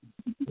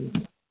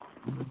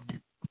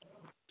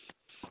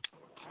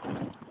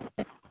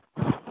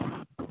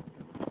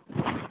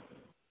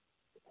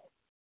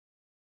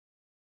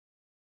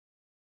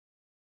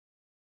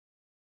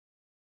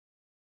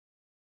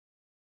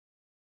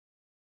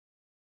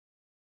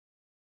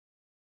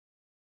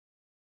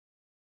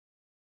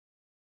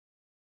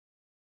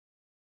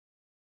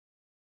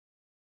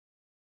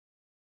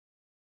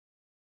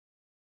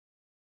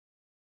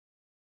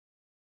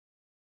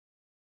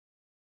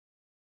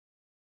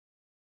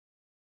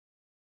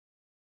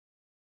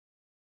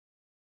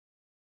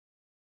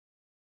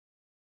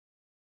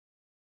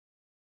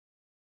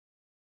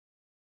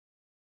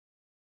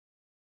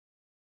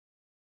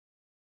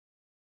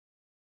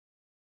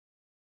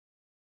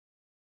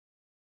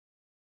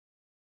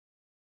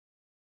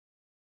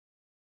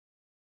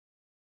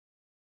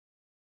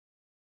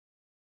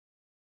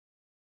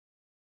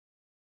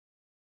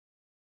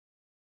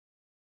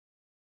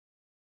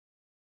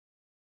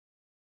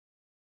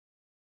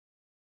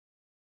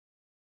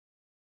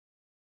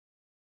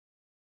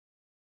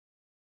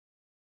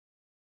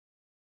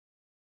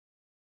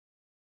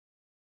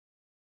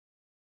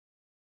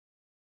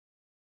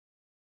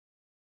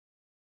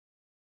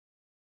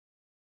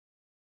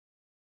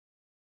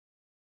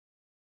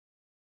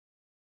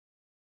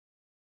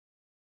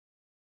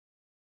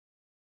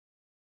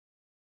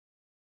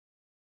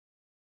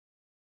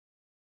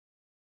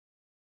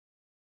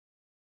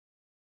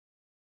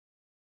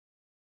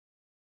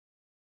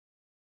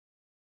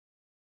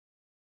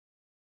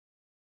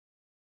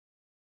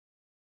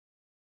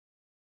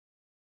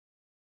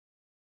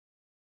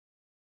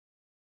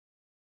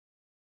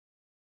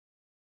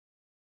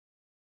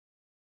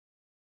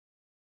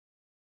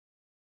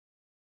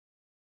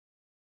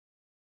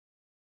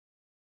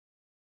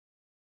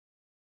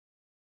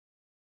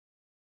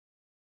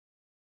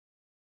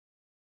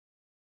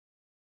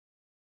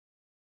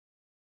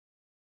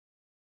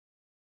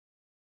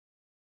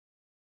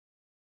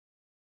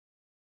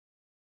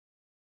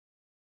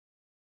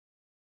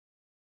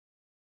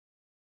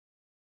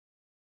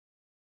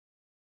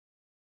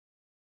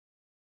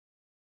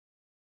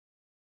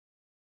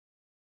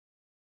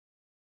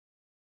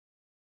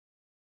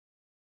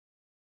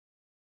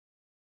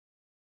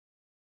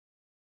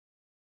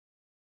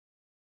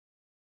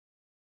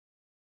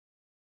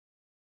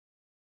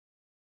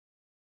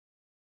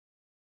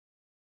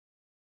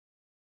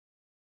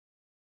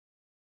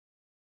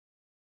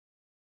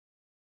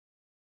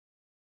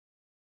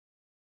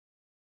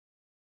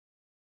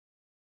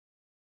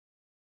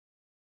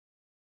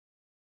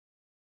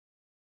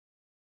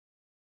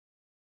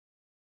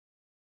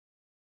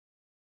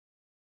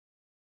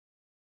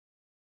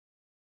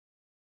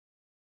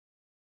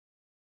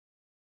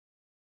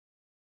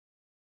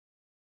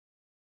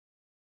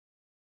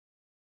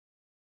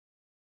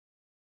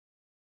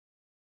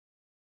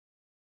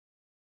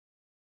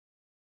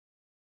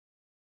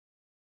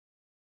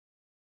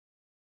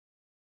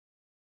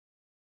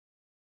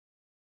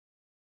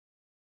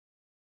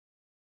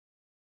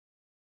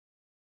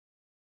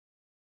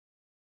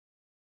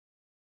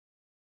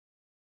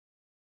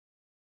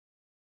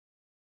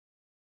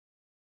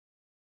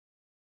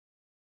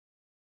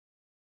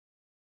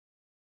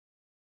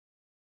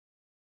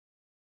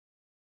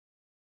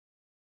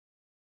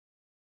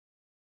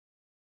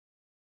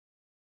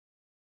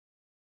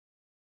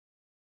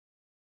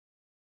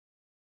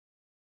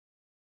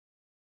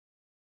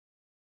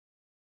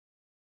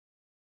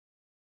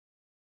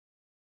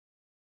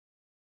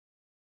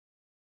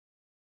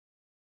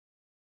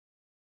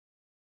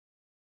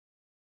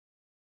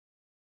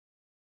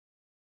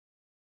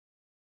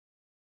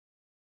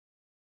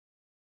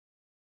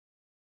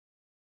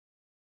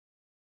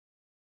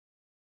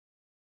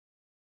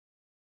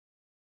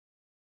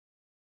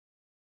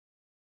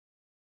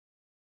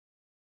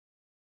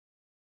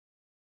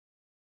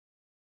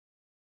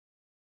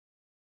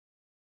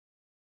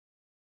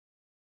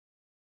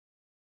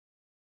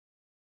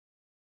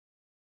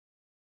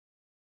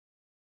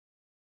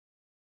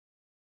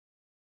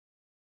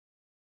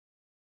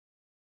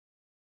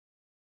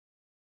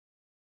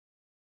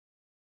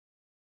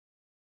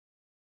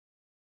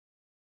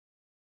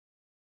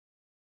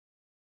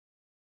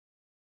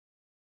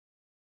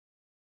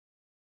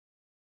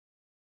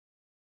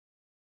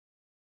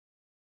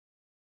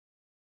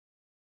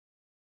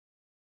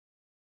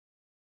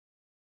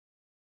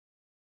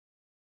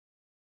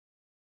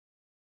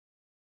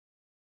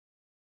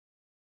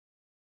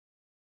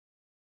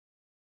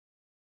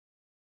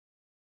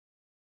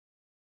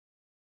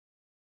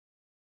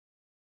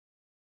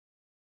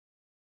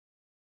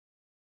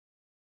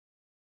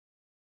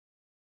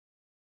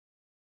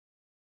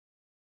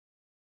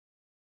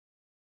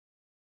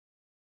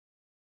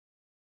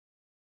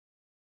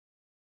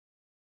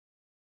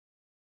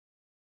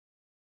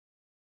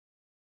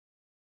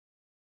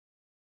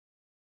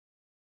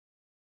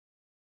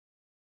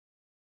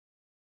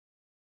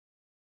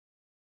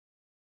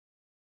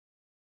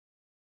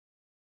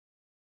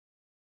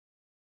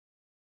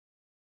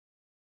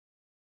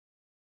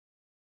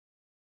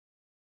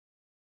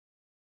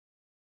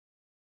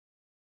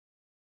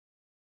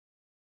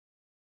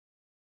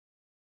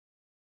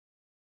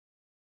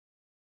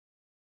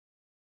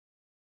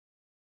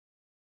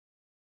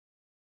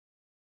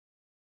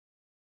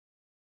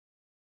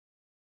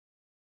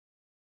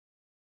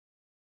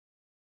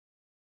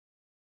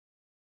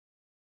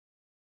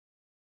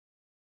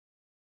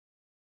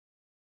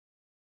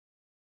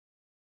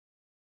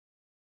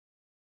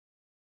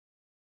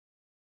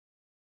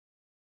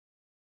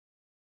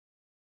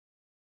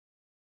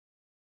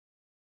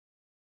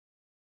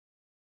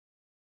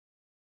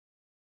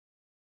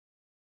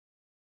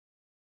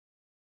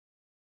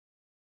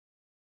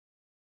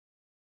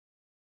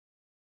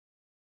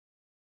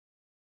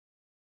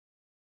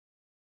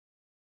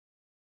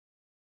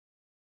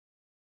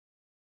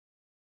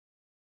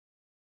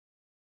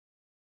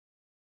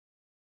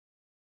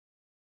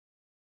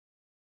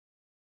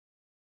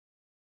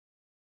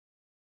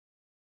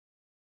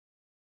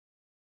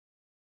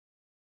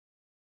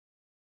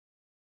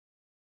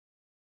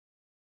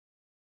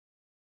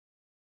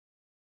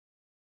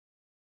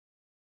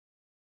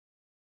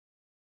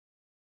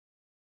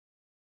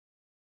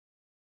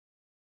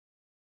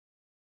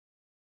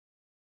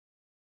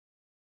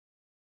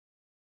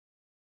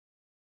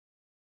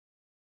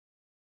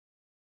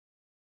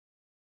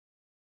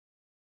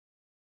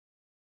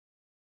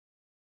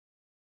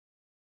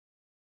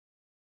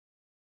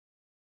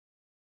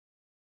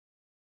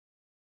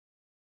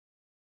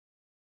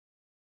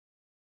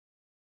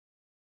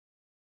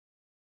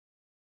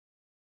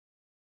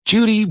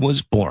 Judy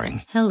was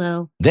boring.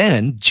 Hello.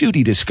 Then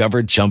Judy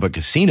discovered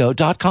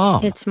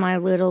ChumbaCasino.com. It's my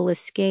little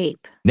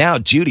escape. Now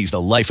Judy's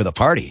the life of the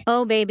party.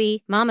 Oh,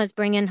 baby, mama's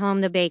bringing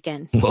home the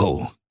bacon.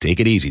 Whoa,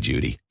 take it easy,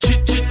 Judy.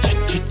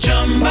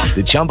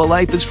 The Chumba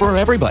life is for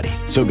everybody.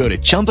 So go to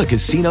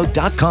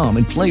ChumbaCasino.com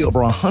and play over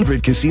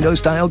 100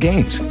 casino-style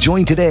games.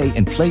 Join today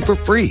and play for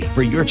free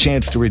for your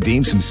chance to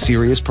redeem some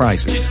serious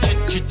prizes.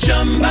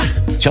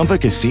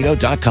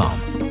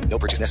 ChumbaCasino.com. No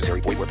purchase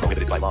necessary. Void where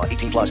prohibited by law.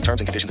 18 plus terms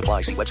and conditions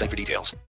apply. See website for details.